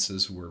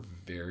differences were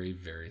very,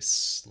 very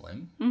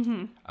slim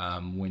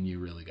when you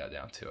really got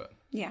down to it.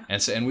 Yeah.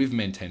 And we've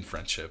maintained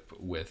friendship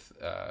with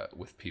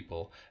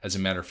people. As a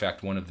matter of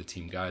fact, one of the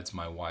team guides,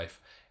 my wife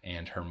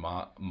and her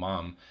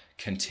mom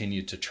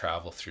continued to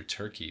travel through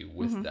Turkey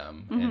with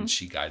them, and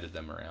she guided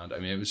them around. I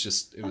mean, it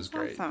was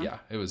great. Awesome. Yeah,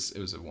 it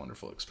was a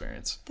wonderful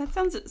experience. That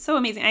sounds so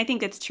amazing. I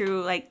think it's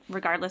true, like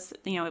regardless,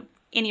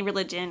 any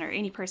religion or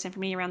any person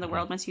from around the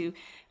world, once you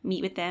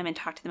meet with them and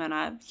talk to them on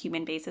a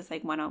human basis,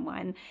 like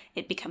one-on-one,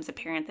 it becomes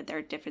apparent that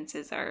their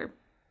differences are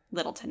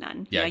little to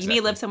none. Yeah, you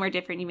may live somewhere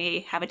different, you may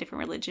have a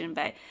different religion,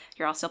 but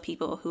you're also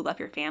people who love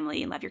your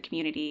family and love your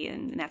community,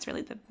 and that's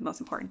really the most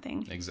important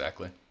thing.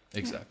 Exactly.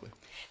 Yeah.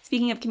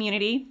 Speaking of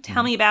community,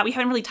 tell me about, we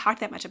haven't really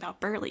talked that much about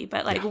Burley,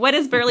 but like, what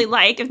is Burley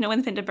like if no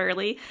one's been to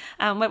Burley?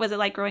 What was it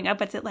like growing up?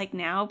 What's it like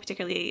now,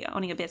 particularly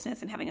owning a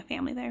business and having a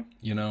family there?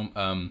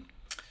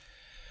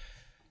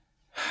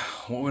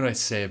 What would I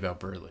say about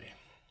Burley?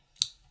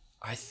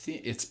 I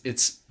think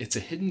it's a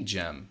hidden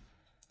gem.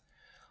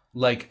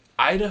 like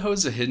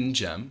Idaho's a hidden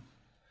gem.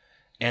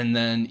 And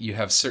then you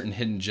have certain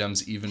hidden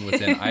gems even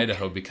within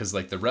Idaho, because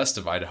like the rest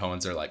of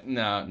Idahoans are like,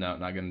 no, not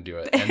going to do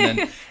it.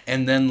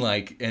 And then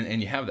like, and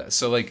you have that.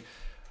 So like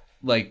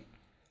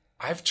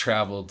I've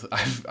traveled a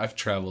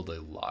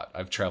lot.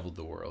 I've traveled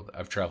the world.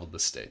 I've traveled the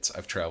States.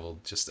 I've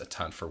traveled just a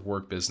ton for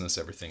work, business,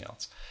 everything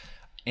else.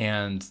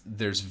 And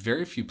there's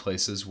very few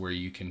places where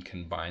you can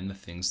combine the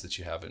things that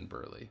you have in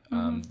Burley.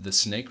 The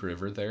Snake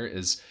River there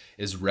is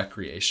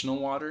recreational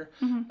water.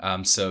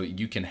 So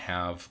you can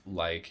have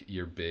like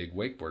your big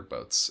wakeboard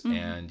boats,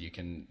 and you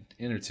can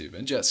inner tube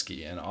and jet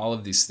ski and all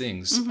of these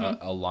things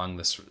along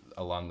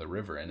the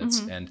river. And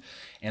it's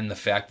and the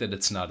fact that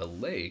it's not a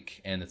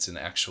lake and it's an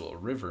actual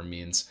river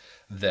means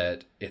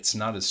that it's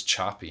not as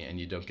choppy and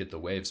you don't get the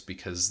waves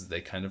because they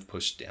kind of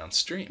push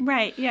downstream.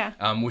 Right, yeah.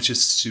 Which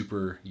is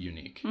super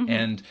unique.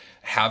 And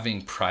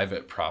having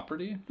private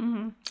property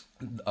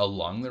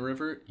along the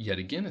river, yet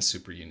again, is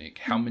super unique.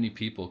 How many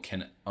people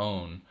can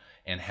own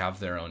and have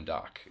their own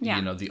dock? Yeah.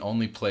 You know, the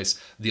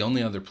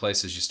only other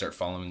places you start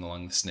following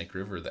along the Snake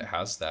River that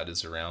has that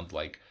is around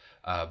like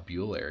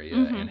Buell area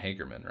and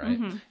Hagerman,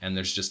 right? And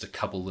there's just a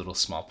couple little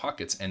small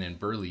pockets. And in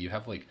Burley, you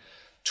have like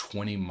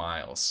 20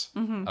 miles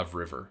of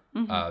river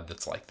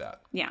that's like that.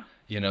 Yeah.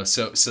 You know,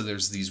 so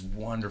there's these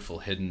wonderful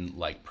hidden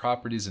like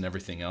properties and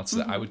everything else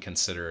that I would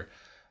consider,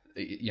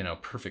 you know,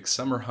 perfect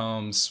summer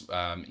homes,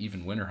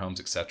 even winter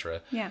homes,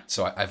 etc. Yeah.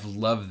 So I've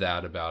loved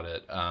that about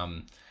it.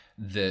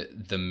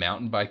 The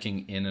mountain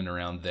biking in and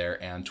around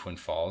there and Twin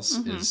Falls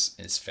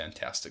is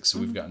fantastic. So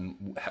we've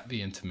gotten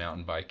heavy into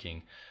mountain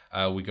biking.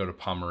 We go to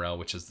Pomerelle,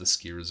 which is the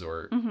ski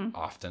resort.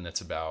 Often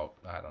it's about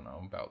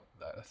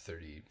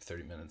 30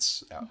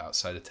 minutes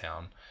outside of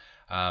town.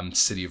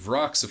 City of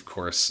Rocks, of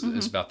course,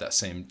 is about that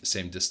same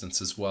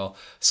distance as well.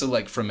 So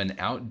like from an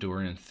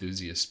outdoor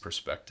enthusiast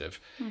perspective,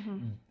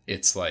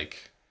 it's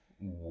like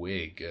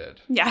way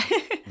good. Yeah.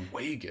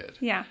 Way good.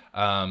 Yeah.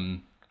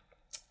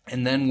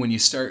 And then when you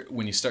start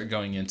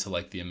going into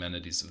like the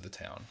amenities of the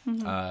town,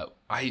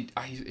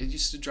 it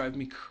used to drive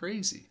me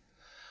crazy.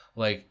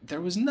 Like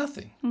there was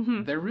nothing.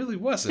 There really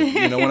wasn't.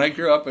 You know, when I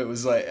grew up, it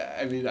was like,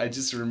 I mean, I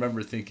just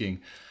remember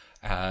thinking,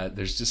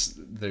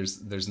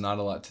 there's not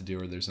a lot to do,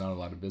 or there's not a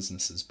lot of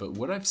businesses. But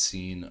what I've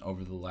seen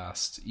over the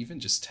last even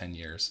just 10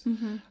 years,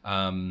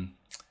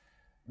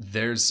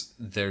 there's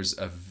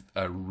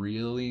a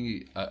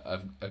really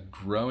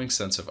growing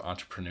sense of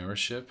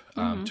entrepreneurship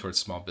towards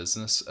small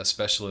business,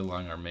 especially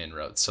along our main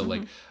roads. So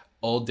like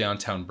old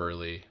downtown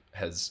Burley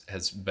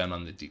has been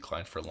on the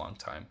decline for a long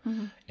time.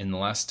 In the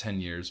last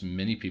 10 years,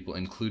 many people,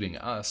 including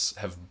us,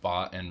 have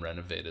bought and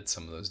renovated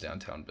some of those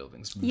downtown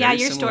buildings. Yeah,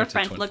 your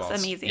storefront looks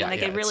amazing. Yeah,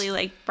 like it really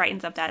like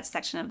brightens up that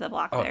section of the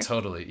block there. Oh,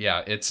 totally.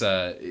 Yeah, it's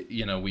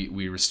you know,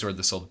 we restored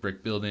this old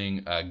brick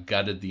building,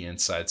 gutted the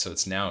inside, so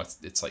it's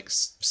like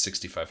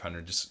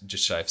 6,500,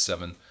 just shy of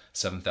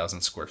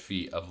 7,000 square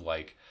feet of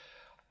like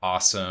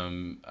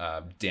awesome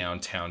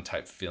downtown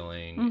type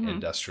feeling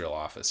industrial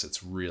office.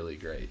 It's really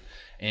great.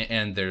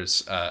 And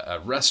there's a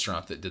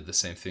restaurant that did the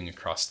same thing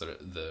across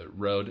the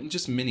road, and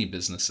just many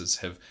businesses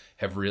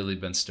have really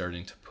been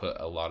starting to put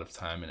a lot of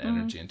time and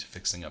energy into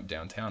fixing up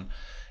downtown.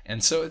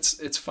 And so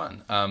it's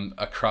fun.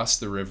 Across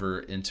the river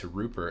into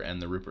Rupert and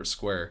the Rupert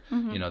Square,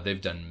 you know,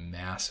 they've done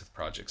massive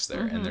projects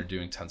there, and they're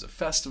doing tons of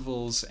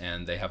festivals,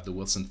 and they have the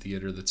Wilson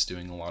Theater that's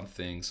doing a lot of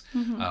things.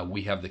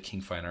 We have the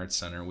King Fine Arts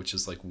Center, which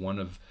is like one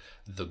of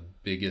the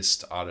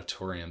biggest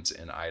auditoriums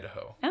in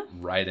Idaho,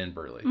 right in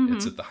Burley.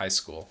 It's at the high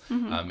school.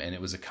 And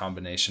it was a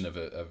combination of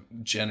a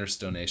generous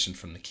donation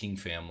from the King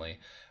family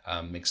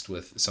mixed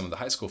with some of the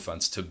high school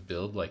funds to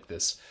build like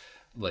this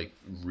like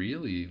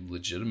really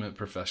legitimate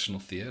professional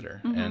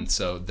theater. And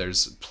so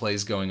there's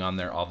plays going on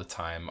there all the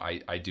time.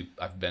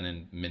 I've been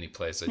in many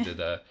plays. I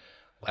did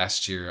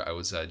last year I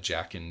was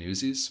Jack in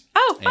Newsies.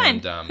 Oh,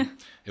 fun. And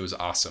it was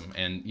awesome.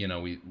 And you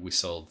know, we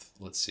sold,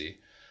 let's see,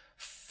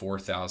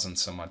 4,000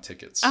 some odd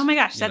tickets. Oh my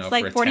gosh, that's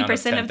like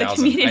 40% of the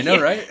community. I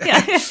know, right?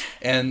 Yeah.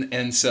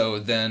 and so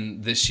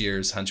then this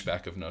year's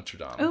Hunchback of Notre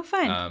Dame. Oh,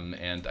 fun.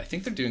 And I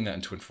think they're doing that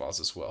in Twin Falls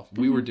as well.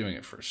 We were doing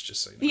it first,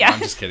 just so you know. Yeah, I'm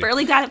just kidding.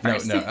 Burley got it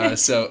first. No.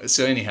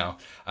 So anyhow,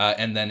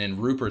 and then in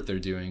Rupert they're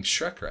doing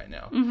Shrek right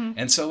now.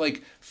 And so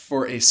like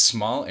for a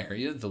small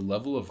area, the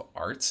level of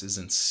arts is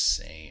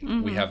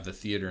insane. We have the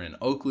theater in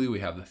Oakley, we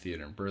have the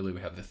theater in Burley,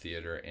 we have the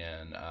theater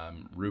in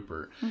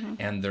Rupert,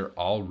 and they're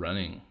all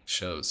running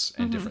shows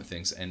and different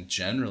things. And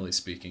generally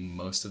speaking,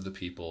 most of the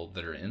people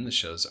that are in the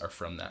shows are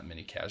from that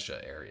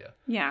Mini-Cassia area.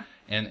 Yeah.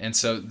 And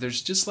so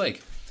there's just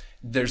like,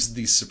 there's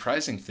these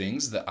surprising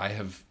things that I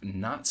have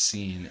not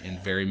seen in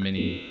very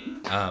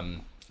many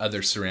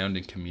other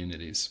surrounding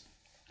communities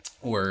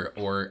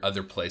or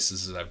other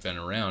places that I've been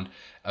around,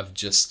 of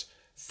just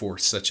for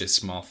such a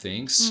small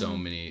thing, so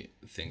many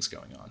things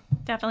going on.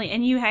 Definitely.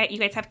 And you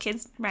guys have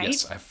kids, right?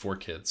 Yes, I have 4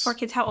 kids. 4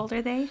 kids. How old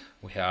are they?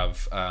 We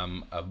have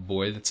a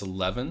boy that's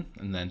 11,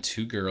 and then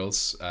 2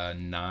 girls,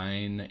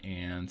 9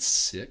 and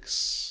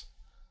 6.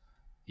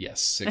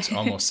 Yes, 6,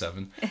 almost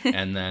 7.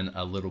 And then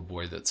a little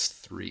boy that's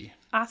 3.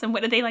 Awesome.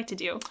 What do they like to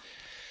do?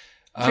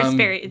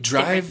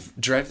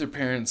 Drive their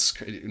parents.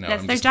 No,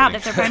 that's their job.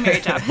 Kidding. That's their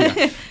primary job.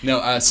 Yeah.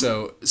 No,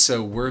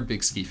 so we're a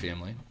big ski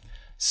family.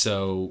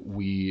 So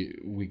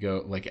we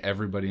go, like,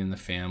 everybody in the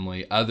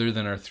family, other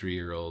than our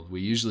 3-year-old.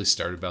 We usually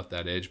start about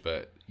that age,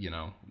 but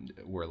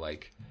we're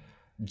like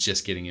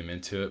just getting him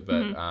into it.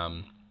 But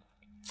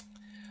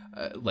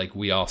like,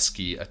 we all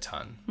ski a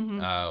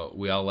ton.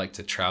 We all like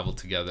to travel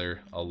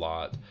together a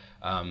lot.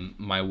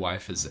 My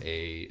wife is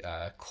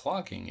a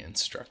clogging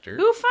instructor.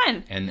 Ooh,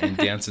 fun! and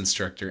dance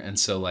instructor, and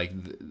so, like,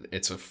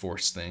 it's a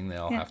forced thing. They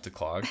all have to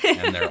clog,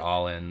 and they're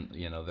all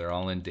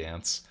in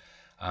dance.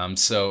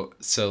 So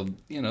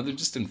they're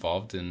just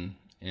involved in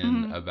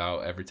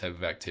about every type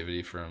of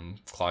activity, from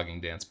clogging,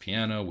 dance,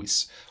 piano.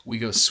 We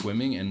go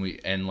swimming,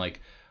 and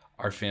like,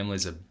 our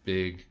family's a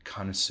big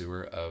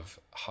connoisseur of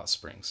hot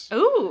springs.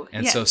 Ooh,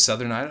 and so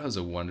Southern Idaho is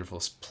a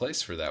wonderful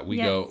place for that.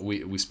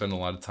 We spend a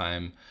lot of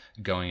time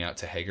going out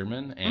to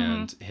Hagerman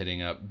and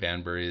hitting up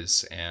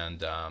Banbury's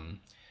and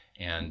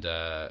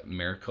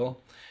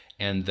Miracle,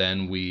 and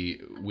then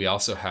we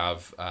also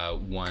have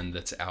one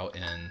that's out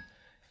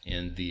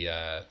in the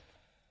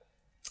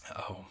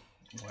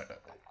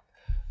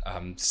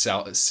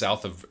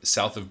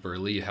south of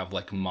Burley. You have,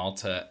 like,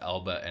 Malta,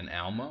 Elba, and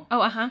Almo.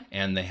 Oh,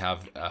 and they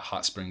have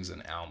hot springs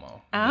in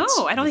Almo.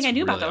 Oh, I don't think I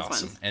knew really about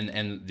those ones.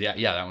 And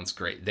yeah, that one's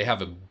great. They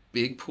have a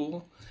big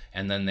pool,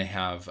 and then they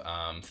have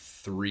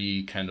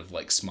 3 kind of,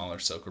 like, smaller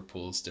soaker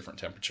pools, different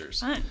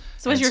temperatures. Fun.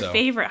 So what's your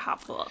favorite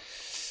hot pool?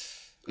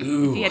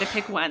 Ooh. If you had to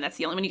pick one, that's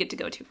the only one you get to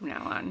go to from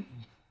now on.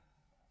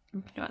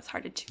 No, it's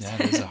hard to choose.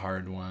 That is a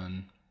hard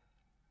one.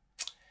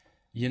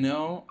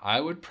 I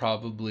would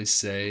probably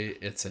say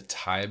it's a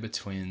tie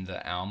between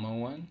the Alma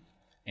one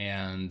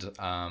and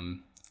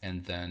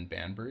then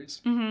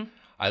Banbury's.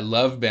 I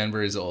love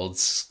Banbury's old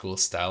school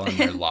style and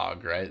their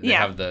log, right? They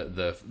have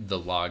the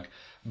log,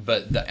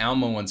 but the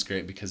Alma one's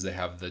great because they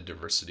have the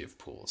diversity of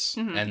pools,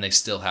 and they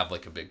still have,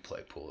 like, a big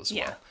play pool as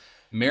well.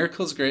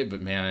 Miracle's great,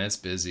 but man, it's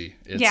busy.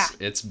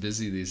 It's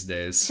busy these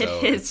days. So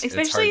it is,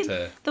 especially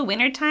the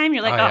winter time.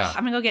 You're like,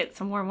 I'm gonna go get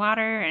some warm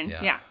water, and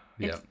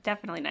it's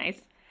definitely nice.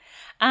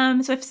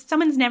 So if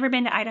someone's never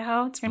been to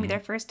Idaho, it's going to be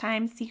their first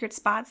time, secret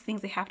spots,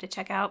 things they have to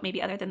check out,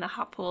 maybe other than the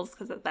hot pools,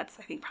 because that's,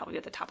 I think, probably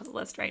at the top of the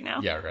list right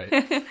now. Yeah,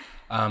 right.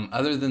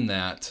 Other than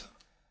that,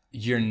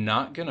 you're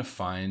not going to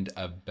find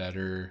a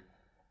better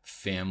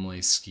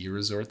family ski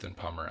resort than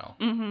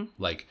Pomerelle.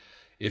 Like,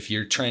 if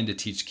you're trying to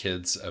teach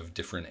kids of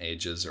different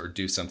ages or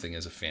do something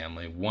as a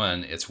family,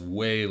 one, it's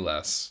way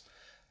less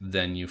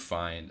than you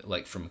find,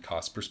 like, from a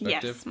cost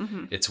perspective.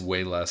 It's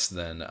way less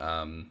than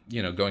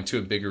going to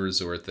a bigger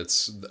resort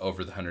that's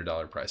over the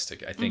 $100 price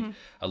ticket. I think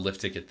a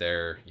lift ticket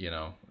there,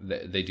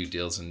 they do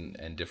deals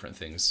and different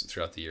things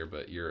throughout the year,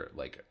 but you're,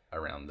 like,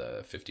 around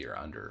the 50 or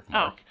under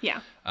mark. Oh, yeah.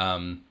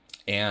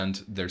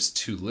 And there's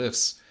 2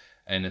 lifts,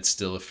 and it's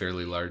still a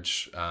fairly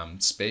large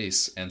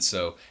space, and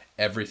so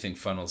everything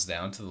funnels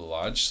down to the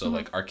lodge. So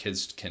like, our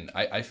kids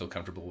I feel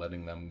comfortable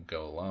letting them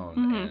go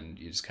alone, and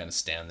you just kind of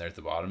stand there at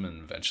the bottom,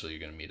 and eventually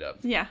you're going to meet up.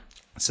 Yeah.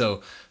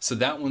 So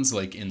that one's,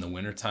 like, in the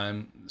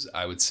wintertime,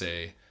 I would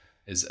say,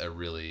 is a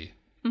really,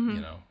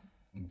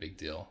 big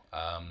deal.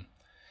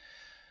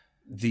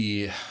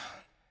 The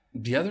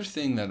other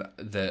thing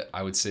that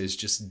I would say is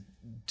just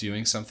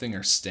doing something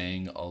or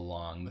staying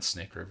along the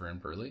Snake River in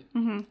Burley.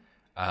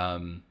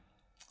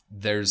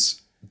 There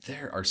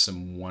are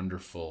some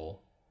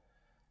wonderful,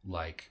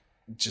 like,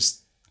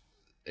 just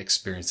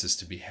experiences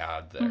to be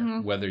had there,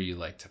 whether you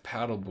like to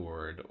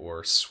paddleboard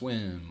or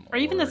swim, or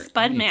even the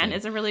Spudman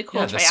is a really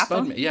cool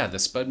triathlon. The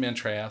Spudman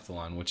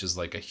triathlon, which is,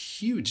 like, a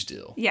huge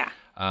deal.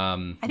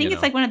 I think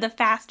it's like one of the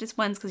fastest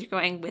ones because you're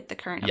going with the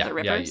current of the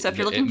river. So if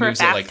you're looking for a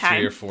fast at, like, time,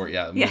 3 or 4,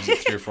 it moves at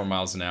 3 or 4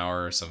 miles an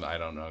hour or something. I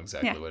don't know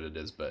exactly what it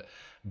is, but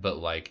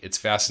like, it's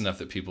fast enough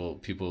that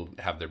people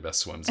have their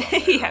best swims on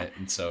there, right?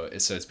 And so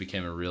it's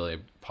became a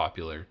really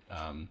popular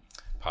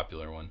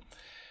one.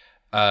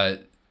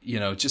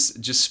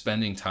 Just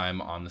spending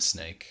time on the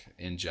Snake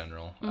in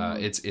general.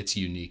 It's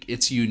unique.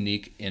 It's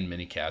unique in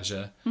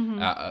Mini-Cassia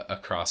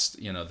across,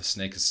 the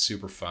Snake is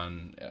super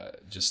fun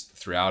just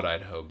throughout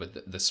Idaho,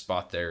 but the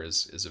spot there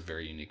is a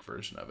very unique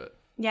version of it.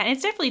 Yeah, and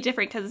it's definitely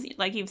different because,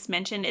 like you've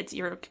mentioned,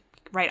 you're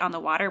right on the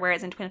water,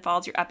 whereas in Twin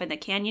Falls, you're up in the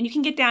canyon. You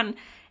can get down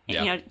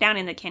down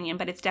in the canyon,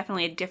 but it's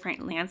definitely a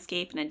different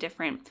landscape and a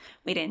different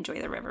way to enjoy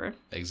the river.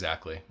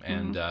 Exactly.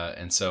 And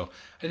so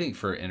I think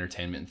for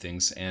entertainment and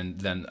things, and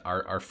then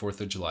our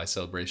 4th of July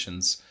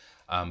celebrations,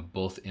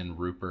 both in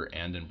Rupert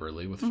and in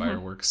Burley with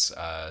fireworks.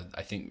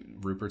 I think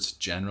Rupert's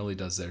generally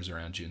does theirs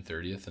around June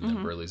 30th, and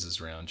then Burley's is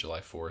around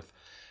July 4th.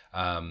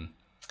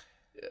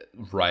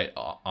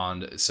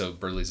 So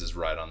Burley's is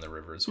right on the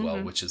river as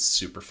well, which is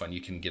super fun.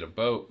 You can get a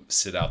boat,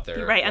 sit out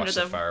there, watch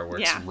the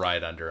fireworks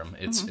right under them.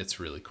 It's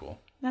really cool.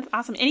 That's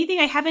awesome. Anything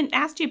I haven't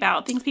asked you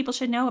about, things people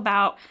should know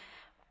about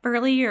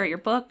Burley or your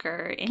book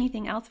or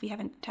anything else we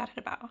haven't chatted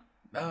about?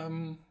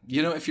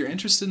 If you're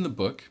interested in the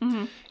book,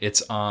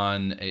 it's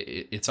on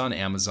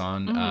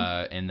Amazon,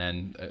 and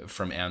then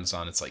from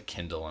Amazon, it's like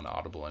Kindle and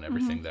Audible and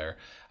everything there.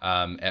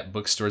 At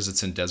bookstores,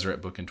 it's in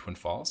Deseret Book in Twin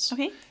Falls.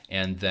 Okay.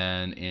 And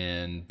then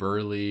in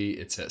Burley,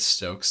 it's at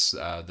Stokes,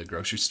 the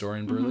grocery store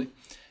in Burley.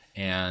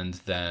 And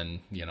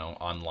then,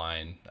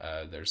 online,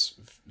 there's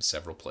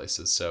several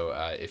places. So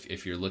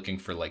if you're looking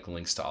for like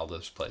links to all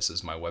those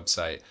places, my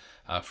website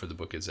for the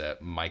book is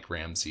at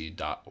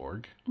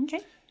mikeramsey.org.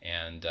 Okay.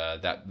 And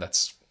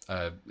that's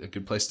a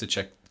good place to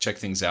check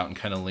things out, and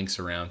kind of links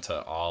around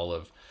to all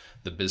of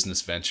the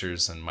business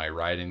ventures and my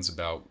writings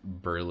about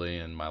Burley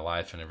and my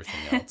life and everything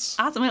else.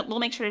 Awesome. We'll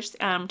make sure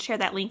to share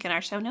that link in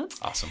our show notes.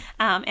 Awesome.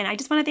 And I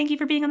just want to thank you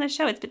for being on the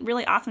show. It's been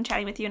really awesome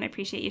chatting with you, and I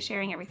appreciate you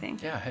sharing everything.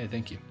 Yeah. Hey,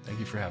 thank you. Thank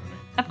you for having me.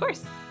 Of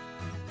course.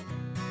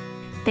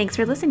 Thanks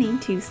for listening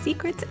to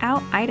Secrets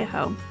Out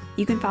Idaho.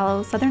 You can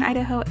follow Southern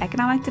Idaho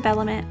Economic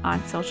Development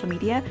on social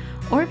media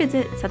or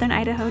visit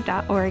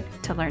southernidaho.org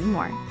to learn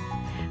more.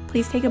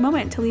 Please take a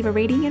moment to leave a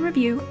rating and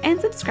review and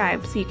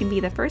subscribe so you can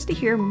be the first to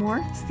hear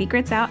more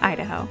Secrets Out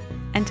Idaho.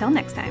 Until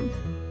next time.